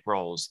iconic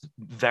roles,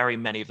 very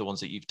many of the ones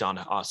that you've done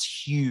are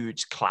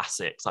huge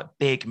classics, like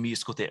big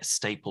musical theatre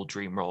staple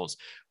dream roles.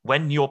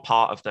 When you're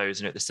part of those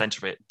and at the center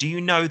of it, do you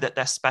know that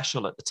they're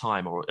special at the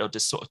time, or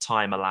does sort of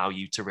time allow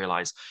you to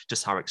realize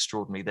just how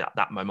extraordinary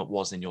that moment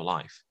was in your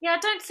life? Yeah, I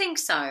don't think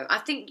so. I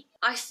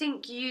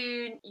think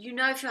you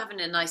know if you're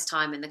having a nice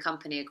time and the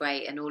company are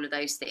great and all of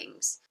those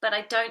things, but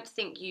I don't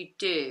think you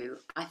do.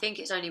 I think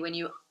it's only when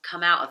you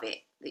come out of it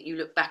that you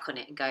look back on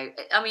it and go,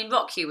 I mean,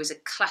 Rock You was a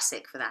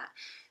classic for that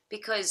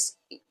because,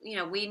 you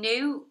know, we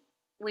knew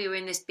we were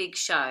in this big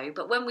show,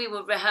 but when we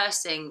were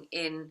rehearsing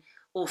in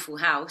Awful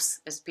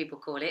House, as people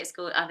call it,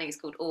 I think it's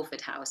called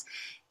Orford House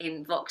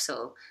in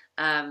Vauxhall.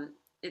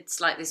 It's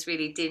like this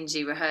really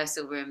dingy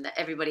rehearsal room that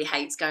everybody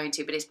hates going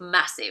to, but it's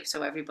massive,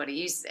 so everybody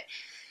uses it.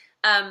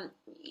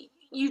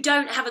 You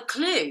don't have a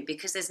clue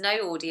because there's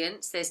no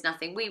audience, there's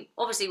nothing. We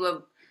obviously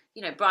were,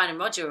 you know, Brian and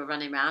Roger were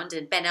running around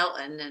and Ben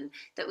Elton, and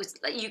that was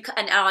like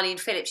and Arlene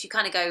Phillips. You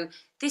kind of go,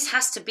 this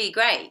has to be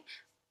great,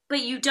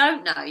 but you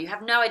don't know. You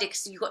have no idea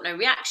because you've got no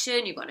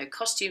reaction, you've got no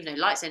costumes, no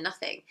lights, no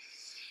nothing.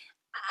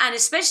 And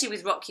especially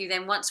with Rock You,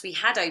 then once we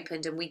had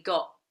opened and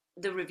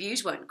the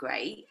reviews weren't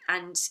great,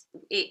 and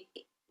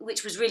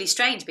which was really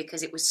strange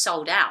because it was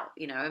sold out,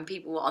 you know, and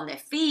people were on their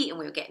feet and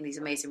we were getting these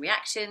amazing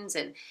reactions,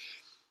 and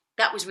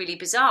that was really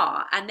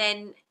bizarre. And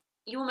then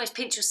you almost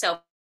pinch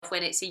yourself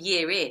when it's a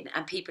year in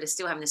and people are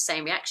still having the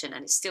same reaction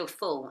and it's still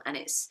full and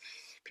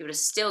people are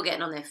still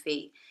getting on their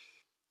feet.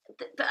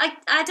 But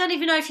I don't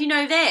even know if you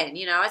know then,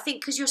 you know, I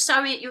think because you're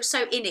so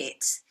in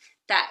it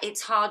that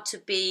it's hard to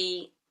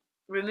be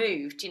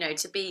removed, you know,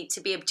 to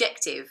be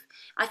objective.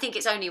 I think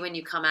it's only when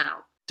you come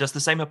out. Does the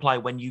same apply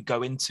when you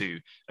go into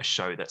a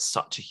show that's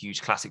such a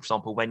huge classic? For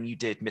example, when you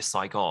did Miss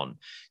Saigon,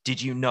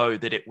 did you know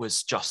that it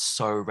was just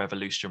so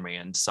revolutionary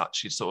and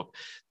such sort of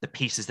the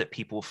pieces that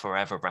people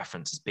forever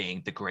reference as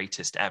being the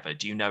greatest ever?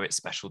 Do you know it's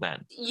special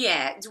then?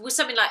 Yeah, it was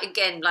something like,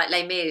 again, like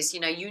Les Mis, you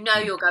know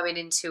you're going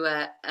into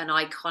an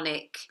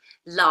iconic,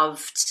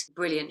 loved,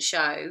 brilliant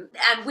show,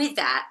 and with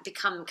that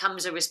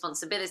comes a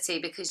responsibility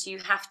because you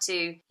have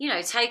to, you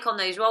know, take on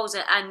those roles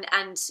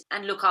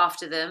and look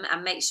after them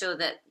and make sure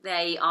that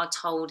they are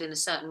told in a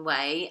certain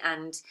way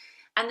and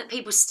that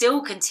people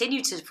still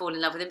continue to fall in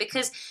love with them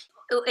because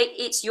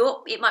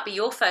it might be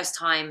your first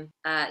time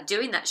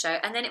doing that show,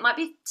 and then it might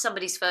be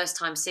somebody's first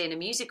time seeing a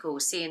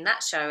musical, seeing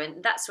that show,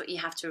 and that's what you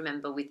have to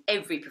remember with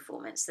every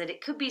performance, that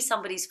it could be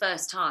somebody's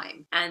first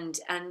time, and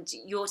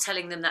you're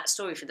telling them that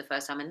story for the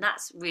first time, and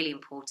that's really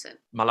important.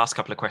 My last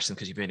couple of questions,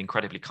 because you've been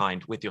incredibly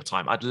kind with your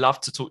time. I'd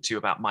love to talk to you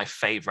about my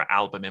favourite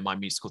album in my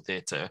musical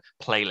theatre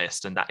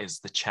playlist, and that is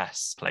the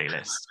Chess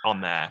playlist on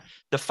there.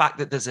 The fact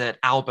that there's an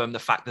album, the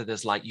fact that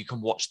there's like you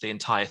can watch the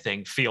entire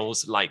thing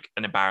feels like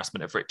an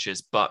embarrassment of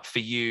riches, but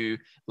for you,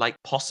 like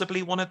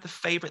possibly one of the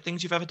favourite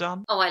things you've ever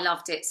done? Oh, I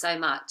loved it so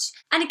much.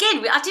 And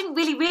again, I didn't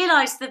really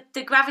realise the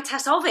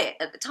gravitas of it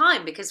at the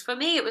time, because for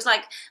me it was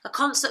like a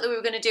concert that we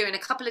were going to do in a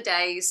couple of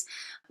days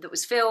that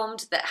was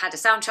filmed, that had a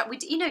soundtrack.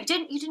 You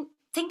didn't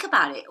think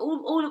about it.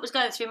 All that was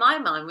going through my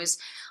mind was,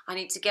 I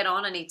need to get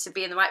on, I need to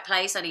be in the right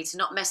place, I need to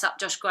not mess up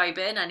Josh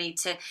Groban, I need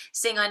to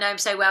sing I Know Him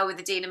So Well with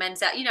Idina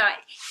Menzel. You know,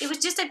 it was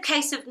just a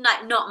case of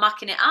like not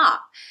mucking it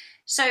up.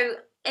 So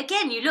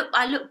again,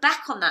 I look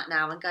back on that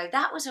now and go,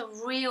 that was a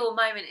real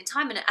moment in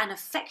time and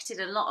affected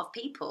a lot of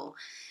people.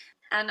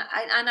 And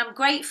I'm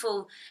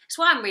grateful. That's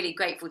why I'm really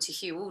grateful to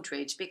Hugh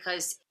Aldridge,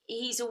 because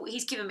he's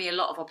given me a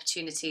lot of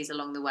opportunities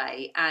along the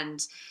way, and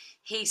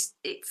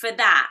for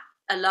that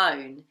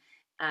alone,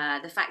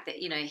 the fact that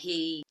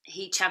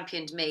he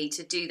championed me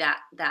to do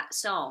that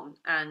song,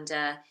 and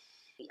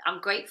I'm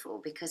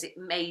grateful because it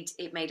made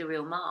a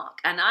real mark,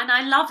 and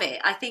I love it.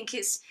 I think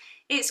it's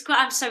great.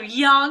 I'm so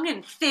young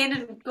and thin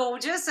and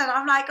gorgeous, and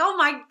I'm like, oh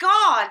my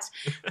God,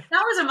 that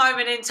was a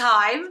moment in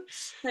time.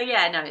 So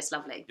yeah, no, it's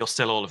lovely. You're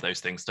still all of those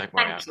things, don't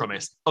worry, Thank I you.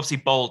 promise. Obviously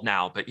bold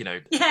now, but Yeah,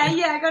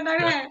 I got no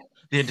hair.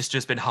 The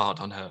industry's been hard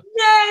on her.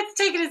 Yeah, it's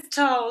taken its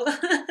toll.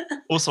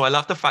 Also, I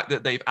love the fact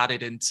that they've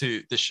added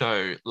into the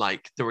show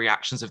like the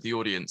reactions of the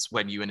audience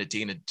when you and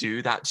Adina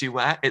do that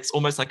duet. It's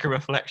almost like a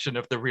reflection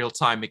of the real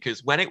time,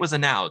 because when it was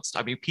announced,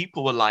 I mean,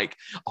 people were like,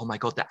 oh my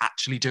God, they're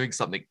actually doing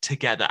something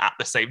together at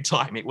the same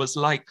time. It was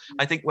like,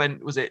 I think when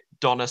was it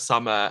Donna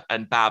Summer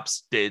and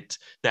Babs did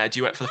their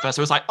duet for the first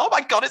time, it was like, oh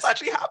my God, it's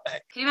actually happening.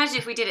 Can you imagine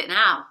if we did it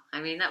now? I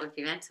mean, that would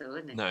be mental,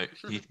 wouldn't it? No,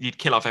 you'd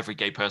kill off every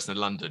gay person in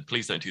London.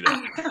 Please don't do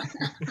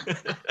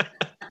that.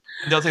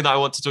 The other thing that I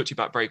want to talk to you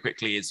about very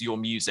quickly is your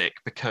music,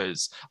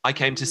 because I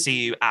came to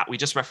see you we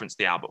just referenced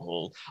the Albert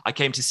Hall. I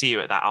came to see you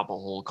at that Albert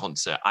Hall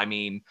concert. I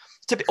mean,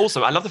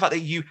 also, I love the fact that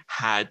you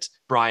had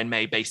Brian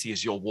May basically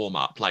as your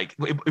warm-up. Like,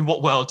 in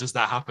what world does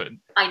that happen?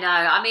 I know.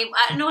 I mean,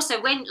 and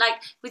also when,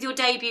 like, with your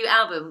debut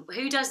album,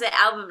 who does their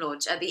album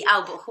launch at the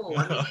Albert Hall?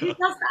 I mean, who does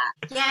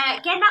that? Yeah,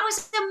 again, that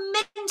was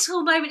a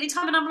mental moment in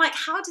time, and I'm like,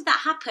 how did that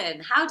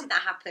happen? How did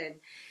that happen?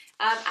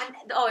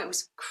 It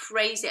was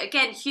crazy.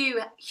 Again,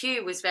 Hugh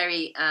was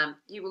very,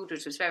 Hugh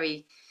Aldridge was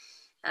very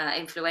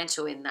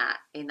influential in that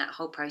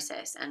whole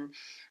process. And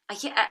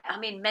I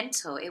mean,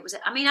 mental. It was.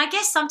 I mean, I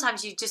guess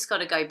sometimes you just got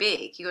to go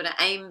big. You got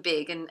to aim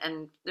big,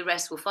 and the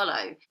rest will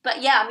follow.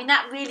 But yeah, I mean,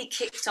 that really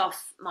kicked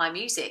off my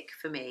music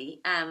for me,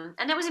 and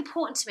that was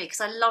important to me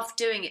because I love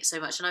doing it so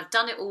much, and I've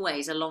done it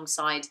always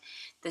alongside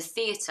the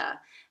theatre.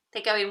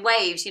 They go in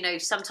waves,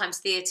 sometimes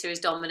theatre is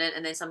dominant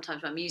and then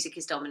sometimes my music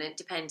is dominant,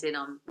 depending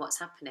on what's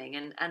happening.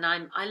 And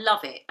I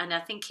love it. And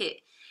I think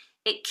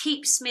it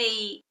keeps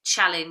me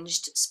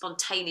challenged,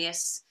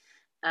 spontaneous,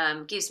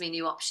 gives me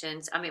new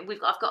options. I mean,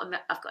 I've got an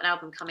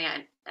album coming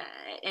out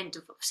end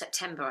of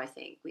September, I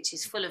think, which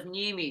is full of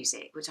new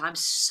music, which I'm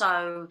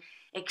so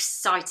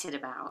excited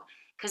about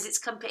because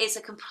it's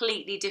a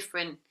completely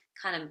different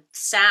kind of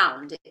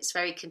sound. It's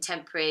very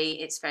contemporary.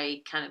 It's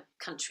very kind of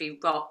country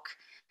rock.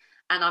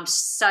 And I'm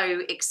so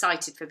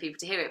excited for people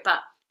to hear it. But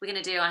we're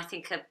going to do, I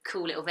think, a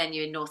cool little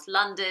venue in North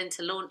London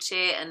to launch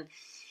it. And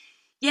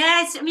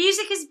yeah,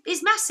 music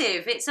is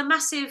massive. It's a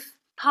massive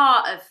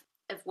part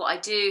of what I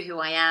do, who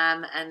I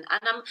am. And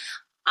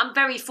I'm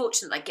very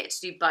fortunate I get to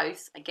do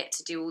both. I get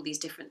to do all these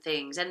different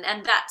things. And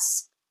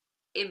that's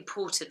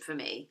important for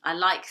me. I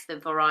like the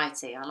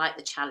variety. I like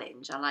the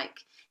challenge. I like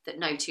that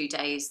no 2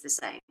 days the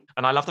same.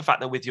 And I love the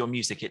fact that with your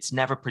music, it's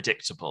never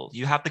predictable.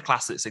 You have the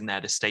classics in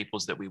there, the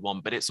staples that we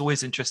want, but it's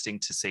always interesting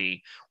to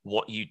see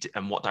what you do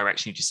and what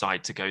direction you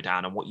decide to go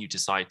down and what you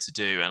decide to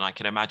do. And I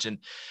can imagine,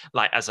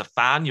 like, as a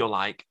fan, you're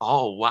like,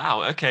 oh,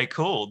 wow, okay,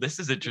 cool. This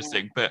is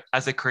interesting. Yeah. But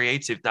as a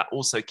creative, that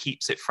also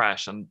keeps it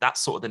fresh. And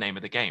that's sort of the name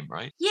of the game,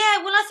 right?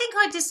 Yeah, well, I think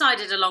I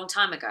decided a long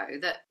time ago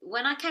that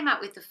when I came out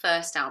with the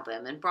first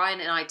album, and Brian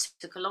and I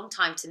took a long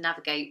time to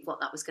navigate what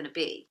that was going to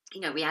be.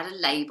 We had a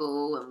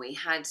label and we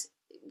had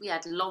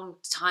a long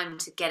time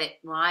to get it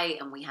right,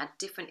 and we had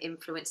different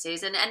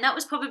influences, and that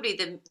was probably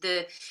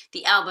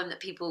the album that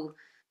people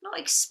not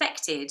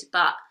expected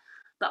but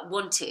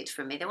wanted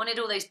from me. They wanted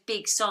all those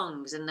big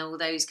songs and all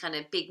those kind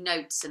of big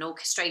notes and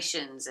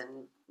orchestrations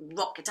and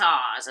rock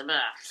guitars and blah,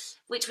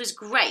 which was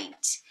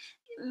great.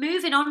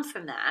 Moving on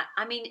from that,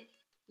 I mean,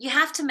 you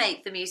have to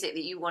make the music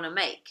that you want to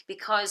make,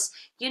 because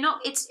you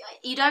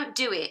don't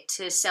do it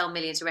to sell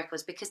millions of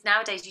records, because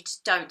nowadays you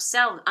just don't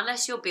sell,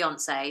 unless you're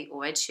Beyonce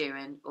or Ed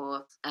Sheeran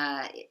or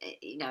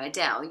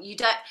Adele. You're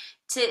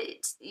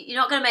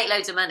not going to make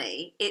loads of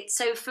money.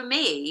 So for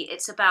me,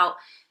 it's about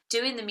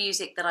doing the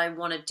music that I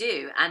want to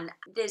do, and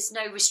there's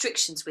no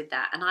restrictions with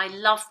that, and I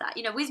love that.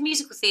 With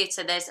musical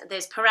theatre,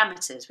 there's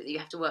parameters that you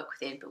have to work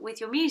within, but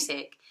with your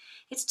music,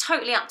 it's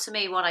totally up to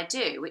me what I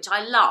do, which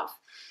I love.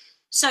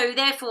 So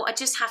therefore, I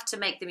just have to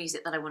make the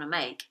music that I want to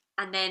make,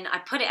 and then I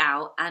put it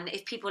out. And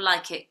if people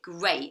like it,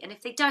 great. And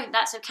if they don't,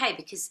 that's okay,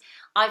 because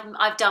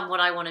I've done what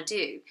I want to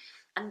do,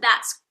 and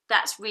that's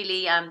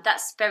really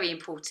that's very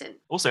important.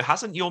 Also,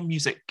 hasn't your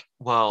music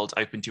world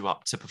opened you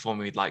up to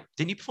performing with, like,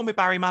 didn't you perform with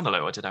Barry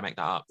Manilow, or did I make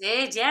that up?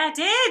 I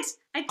did.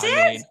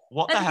 I mean,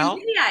 what the hell?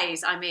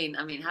 I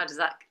mean, how does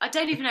that? I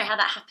don't even know how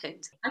that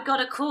happened. I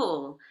got a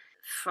call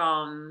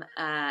from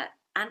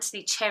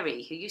Anthony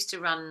Cherry, who used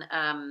to run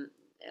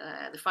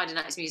the Friday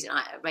Night's Music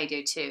Night at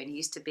Radio 2, and he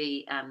used to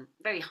be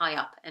very high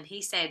up, and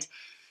he said,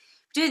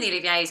 doing the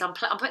Oliviers, I'm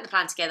putting the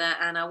plan together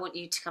and I want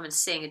you to come and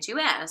sing a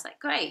duet. I was like,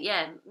 great,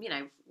 yeah,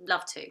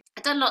 love to.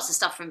 I'd done lots of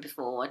stuff for him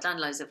before. I'd done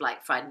loads of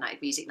like Friday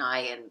Night Music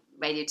Night and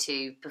Radio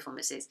 2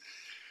 performances.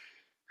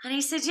 And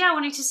he said, yeah, I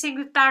want you to sing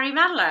with Barry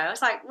Manilow. I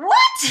was like, what?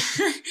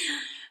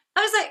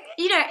 I was like,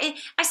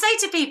 I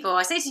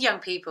say to young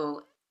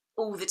people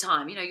all the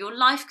time, your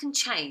life can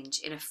change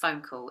in a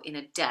phone call, in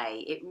a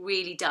day. It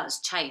really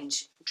does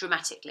change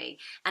dramatically.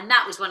 And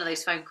that was one of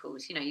those phone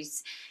calls.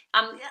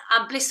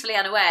 I'm blissfully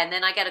unaware, and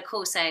then I get a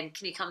call saying,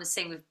 "Can you come and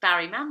sing with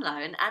Barry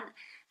Manilow?"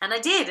 And I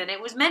did, and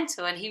it was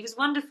mental, and he was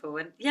wonderful,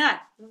 and yeah,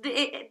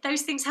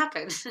 those things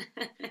happen.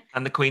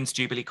 And the Queen's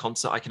Jubilee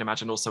concert, I can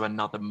imagine, also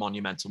another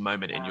monumental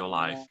moment in your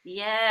life.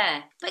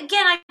 Yeah, but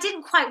again, I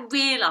didn't quite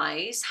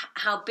realise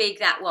how big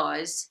that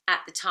was at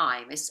the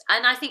time,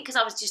 and I think because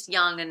I was just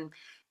young and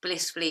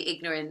blissfully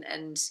ignorant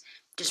and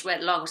just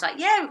went along. I was like,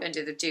 yeah, we're going to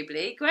do the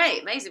Jubilee,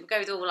 great, amazing. We'll go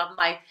with all of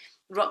my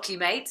Rocky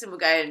mates and we'll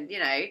go and,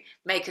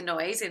 make a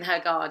noise in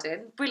her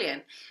garden.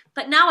 Brilliant.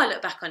 But now I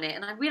look back on it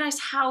and I realise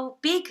how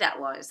big that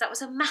was. That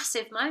was a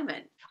massive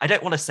moment. I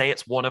don't want to say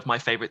it's one of my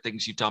favourite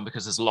things you've done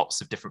because there's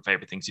lots of different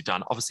favourite things you've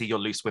done. Obviously, your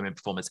Loose Women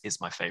performance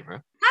is my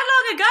favourite. How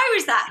long ago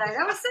was that, though?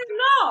 That was so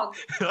long.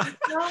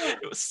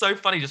 It was so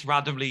funny, just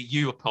randomly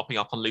you were popping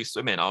up on Loose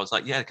Women. I was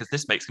like, yeah, because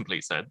this makes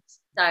complete sense.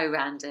 So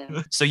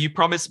random. So you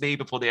promised me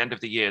before the end of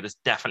the year there's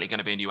definitely going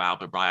to be a new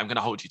album, right? I'm going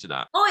to hold you to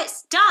that. Oh,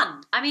 it's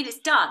done. I mean, it's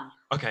done.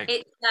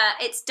 Okay.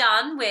 It's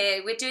done.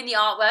 We're doing the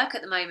artwork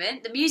at the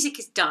moment. The music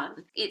is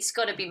done. It's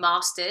got to be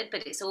mastered,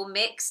 but it's all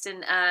mixed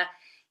and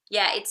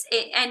it's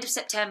end of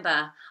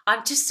September.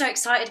 I'm just so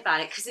excited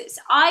about it because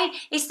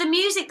it's the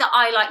music that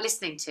I like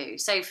listening to.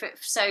 So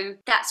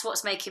that's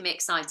what's making me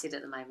excited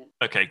at the moment.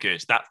 Okay,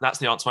 good. That's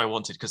the answer I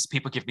wanted because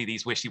people give me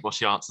these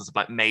wishy-washy answers of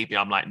like maybe.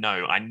 I'm like,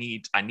 no, I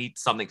need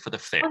something for the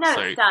fix. Oh no,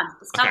 it's done.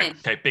 It's coming.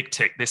 Okay, big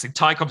tick. This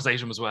entire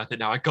conversation was worth it.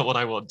 Now I got what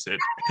I wanted.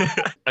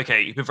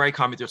 Okay, you've been very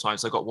kind with your time,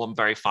 so I've got one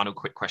very final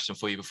quick question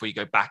for you before you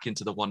go back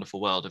into the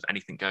wonderful world of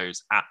Anything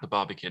Goes at the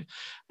Barbican,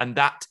 and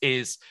that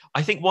is,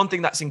 I think one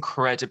thing that's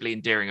incredibly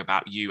endearing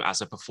about you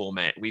as a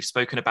performer. We've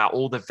spoken about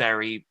all the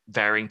very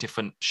varying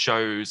different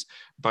shows,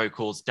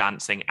 vocals,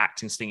 dancing,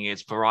 acting, singing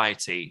is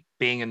variety,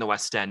 being in the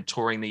West End,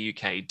 touring the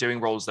UK, doing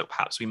roles that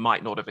perhaps we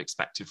might not have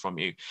expected from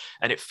you.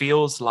 And it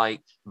feels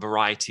like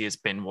variety has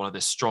been one of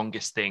the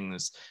strongest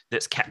things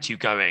that's kept you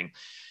going.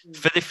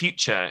 For the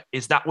future,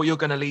 is that what you're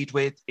going to lead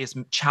with? Is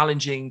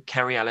challenging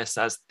Kerry Ellis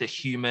as the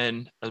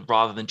human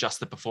rather than just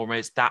the performer?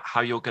 Is that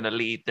how you're going to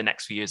lead the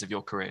next few years of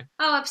your career?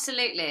 Oh,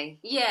 absolutely.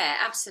 Yeah,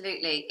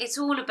 absolutely. It's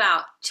all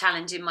about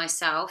challenging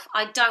myself.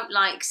 I don't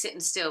like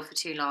sitting still for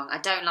too long. I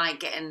don't like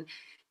getting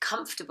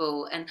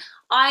comfortable, and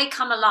I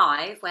come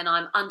alive when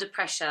I'm under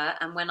pressure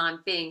and when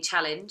I'm being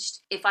challenged.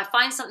 If I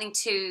find something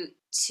too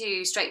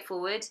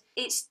straightforward,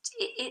 it's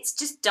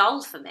just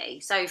dull for me.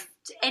 So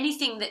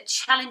anything that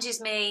challenges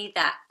me,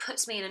 that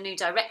puts me in a new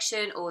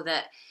direction, or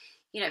that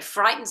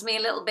frightens me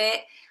a little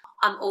bit,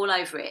 I'm all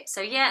over it.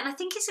 So yeah, and I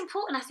think it's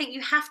important. I think you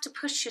have to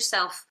push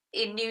yourself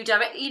in new to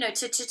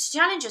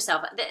challenge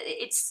yourself.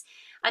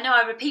 I know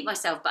I repeat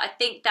myself, but I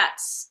think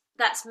that's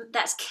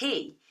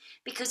key.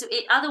 Because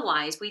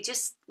otherwise we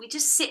just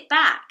sit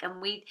back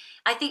and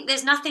I think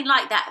there's nothing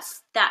like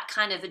that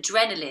kind of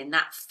adrenaline,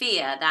 that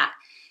fear, that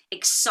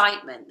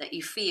excitement that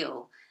you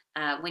feel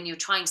when you're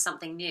trying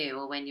something new,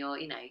 or when you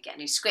get a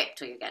new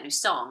script, or you get a new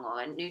song,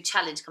 or a new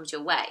challenge comes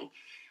your way.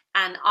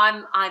 And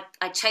I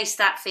chase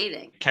that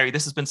feeling. Kerry,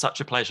 this has been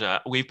such a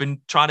pleasure. We've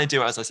been trying to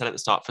do it, as I said at the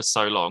start, for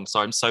so long. So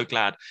I'm so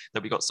glad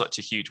that we got such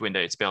a huge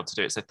window to be able to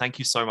do it. So thank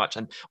you so much.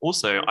 And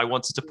also, I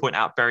wanted to point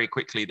out very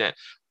quickly that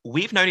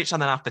we've known each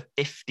other now for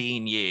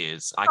 15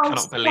 years. I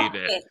cannot believe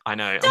it. I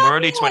know. And we're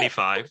only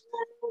 25.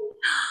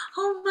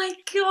 Oh my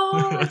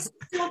God,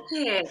 stop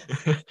it.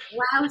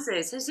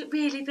 Wowzers, has it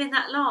really been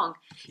that long?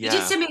 Yeah. You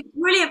did send me a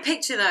brilliant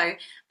picture though,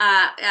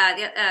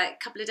 a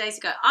couple of days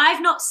ago.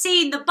 I've not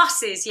seen the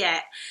buses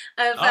yet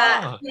of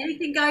the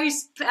Anything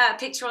Goes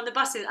picture on the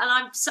buses, and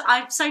I'm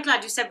so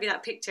glad you sent me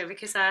that picture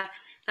because that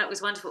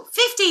was wonderful.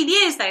 15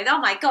 years though, oh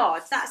my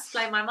God, that's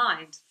blown my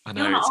mind. I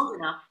know. You're not old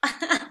enough.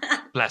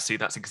 Bless you,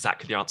 that's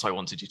exactly the answer I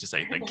wanted you to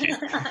say, thank you.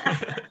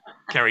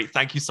 Kerry,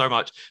 thank you so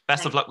much.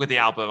 Best of luck with the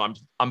album. I'm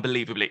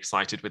unbelievably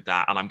excited with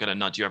that, and I'm going to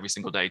nudge you every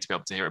single day to be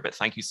able to hear it. But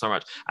thank you so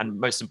much. And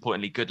most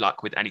importantly, good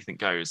luck with Anything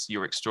Goes.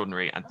 You're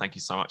extraordinary, and thank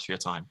you so much for your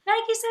time.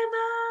 Thank you so much.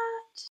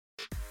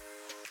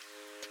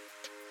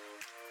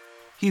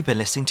 You've been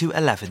listening to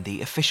 11,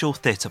 the official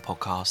theatre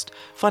podcast.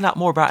 Find out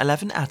more about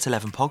 11 at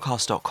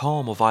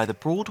 11podcast.com or via the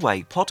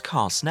Broadway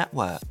Podcast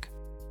Network.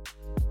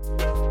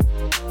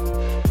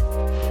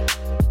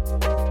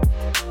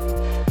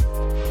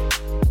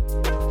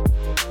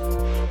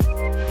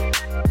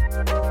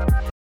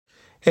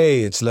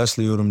 Hey, it's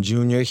Leslie Odom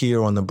Jr.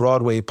 here on the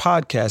Broadway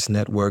Podcast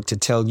Network to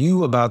tell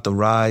you about the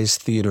Rise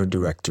Theater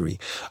Directory,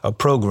 a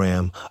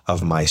program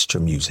of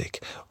Maestro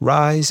Music.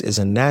 Rise is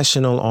a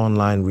national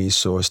online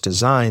resource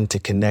designed to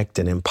connect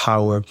and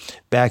empower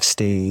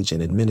backstage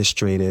and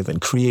administrative and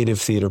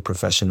creative theater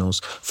professionals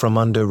from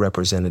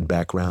underrepresented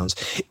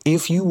backgrounds.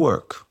 If you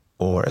work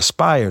or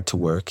aspire to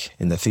work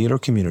in the theater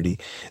community,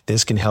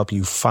 this can help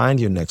you find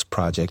your next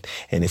project.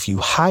 And if you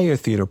hire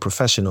theater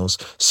professionals,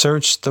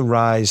 search the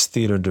Rise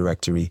Theater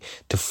Directory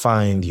to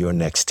find your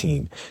next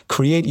team.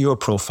 Create your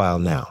profile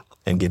now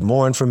and get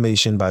more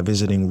information by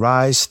visiting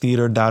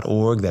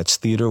risetheater.org. That's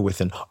theater with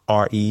an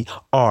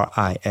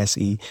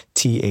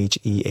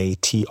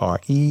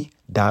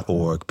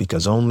RERISETHEATRE.org,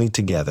 because only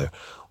together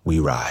we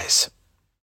rise.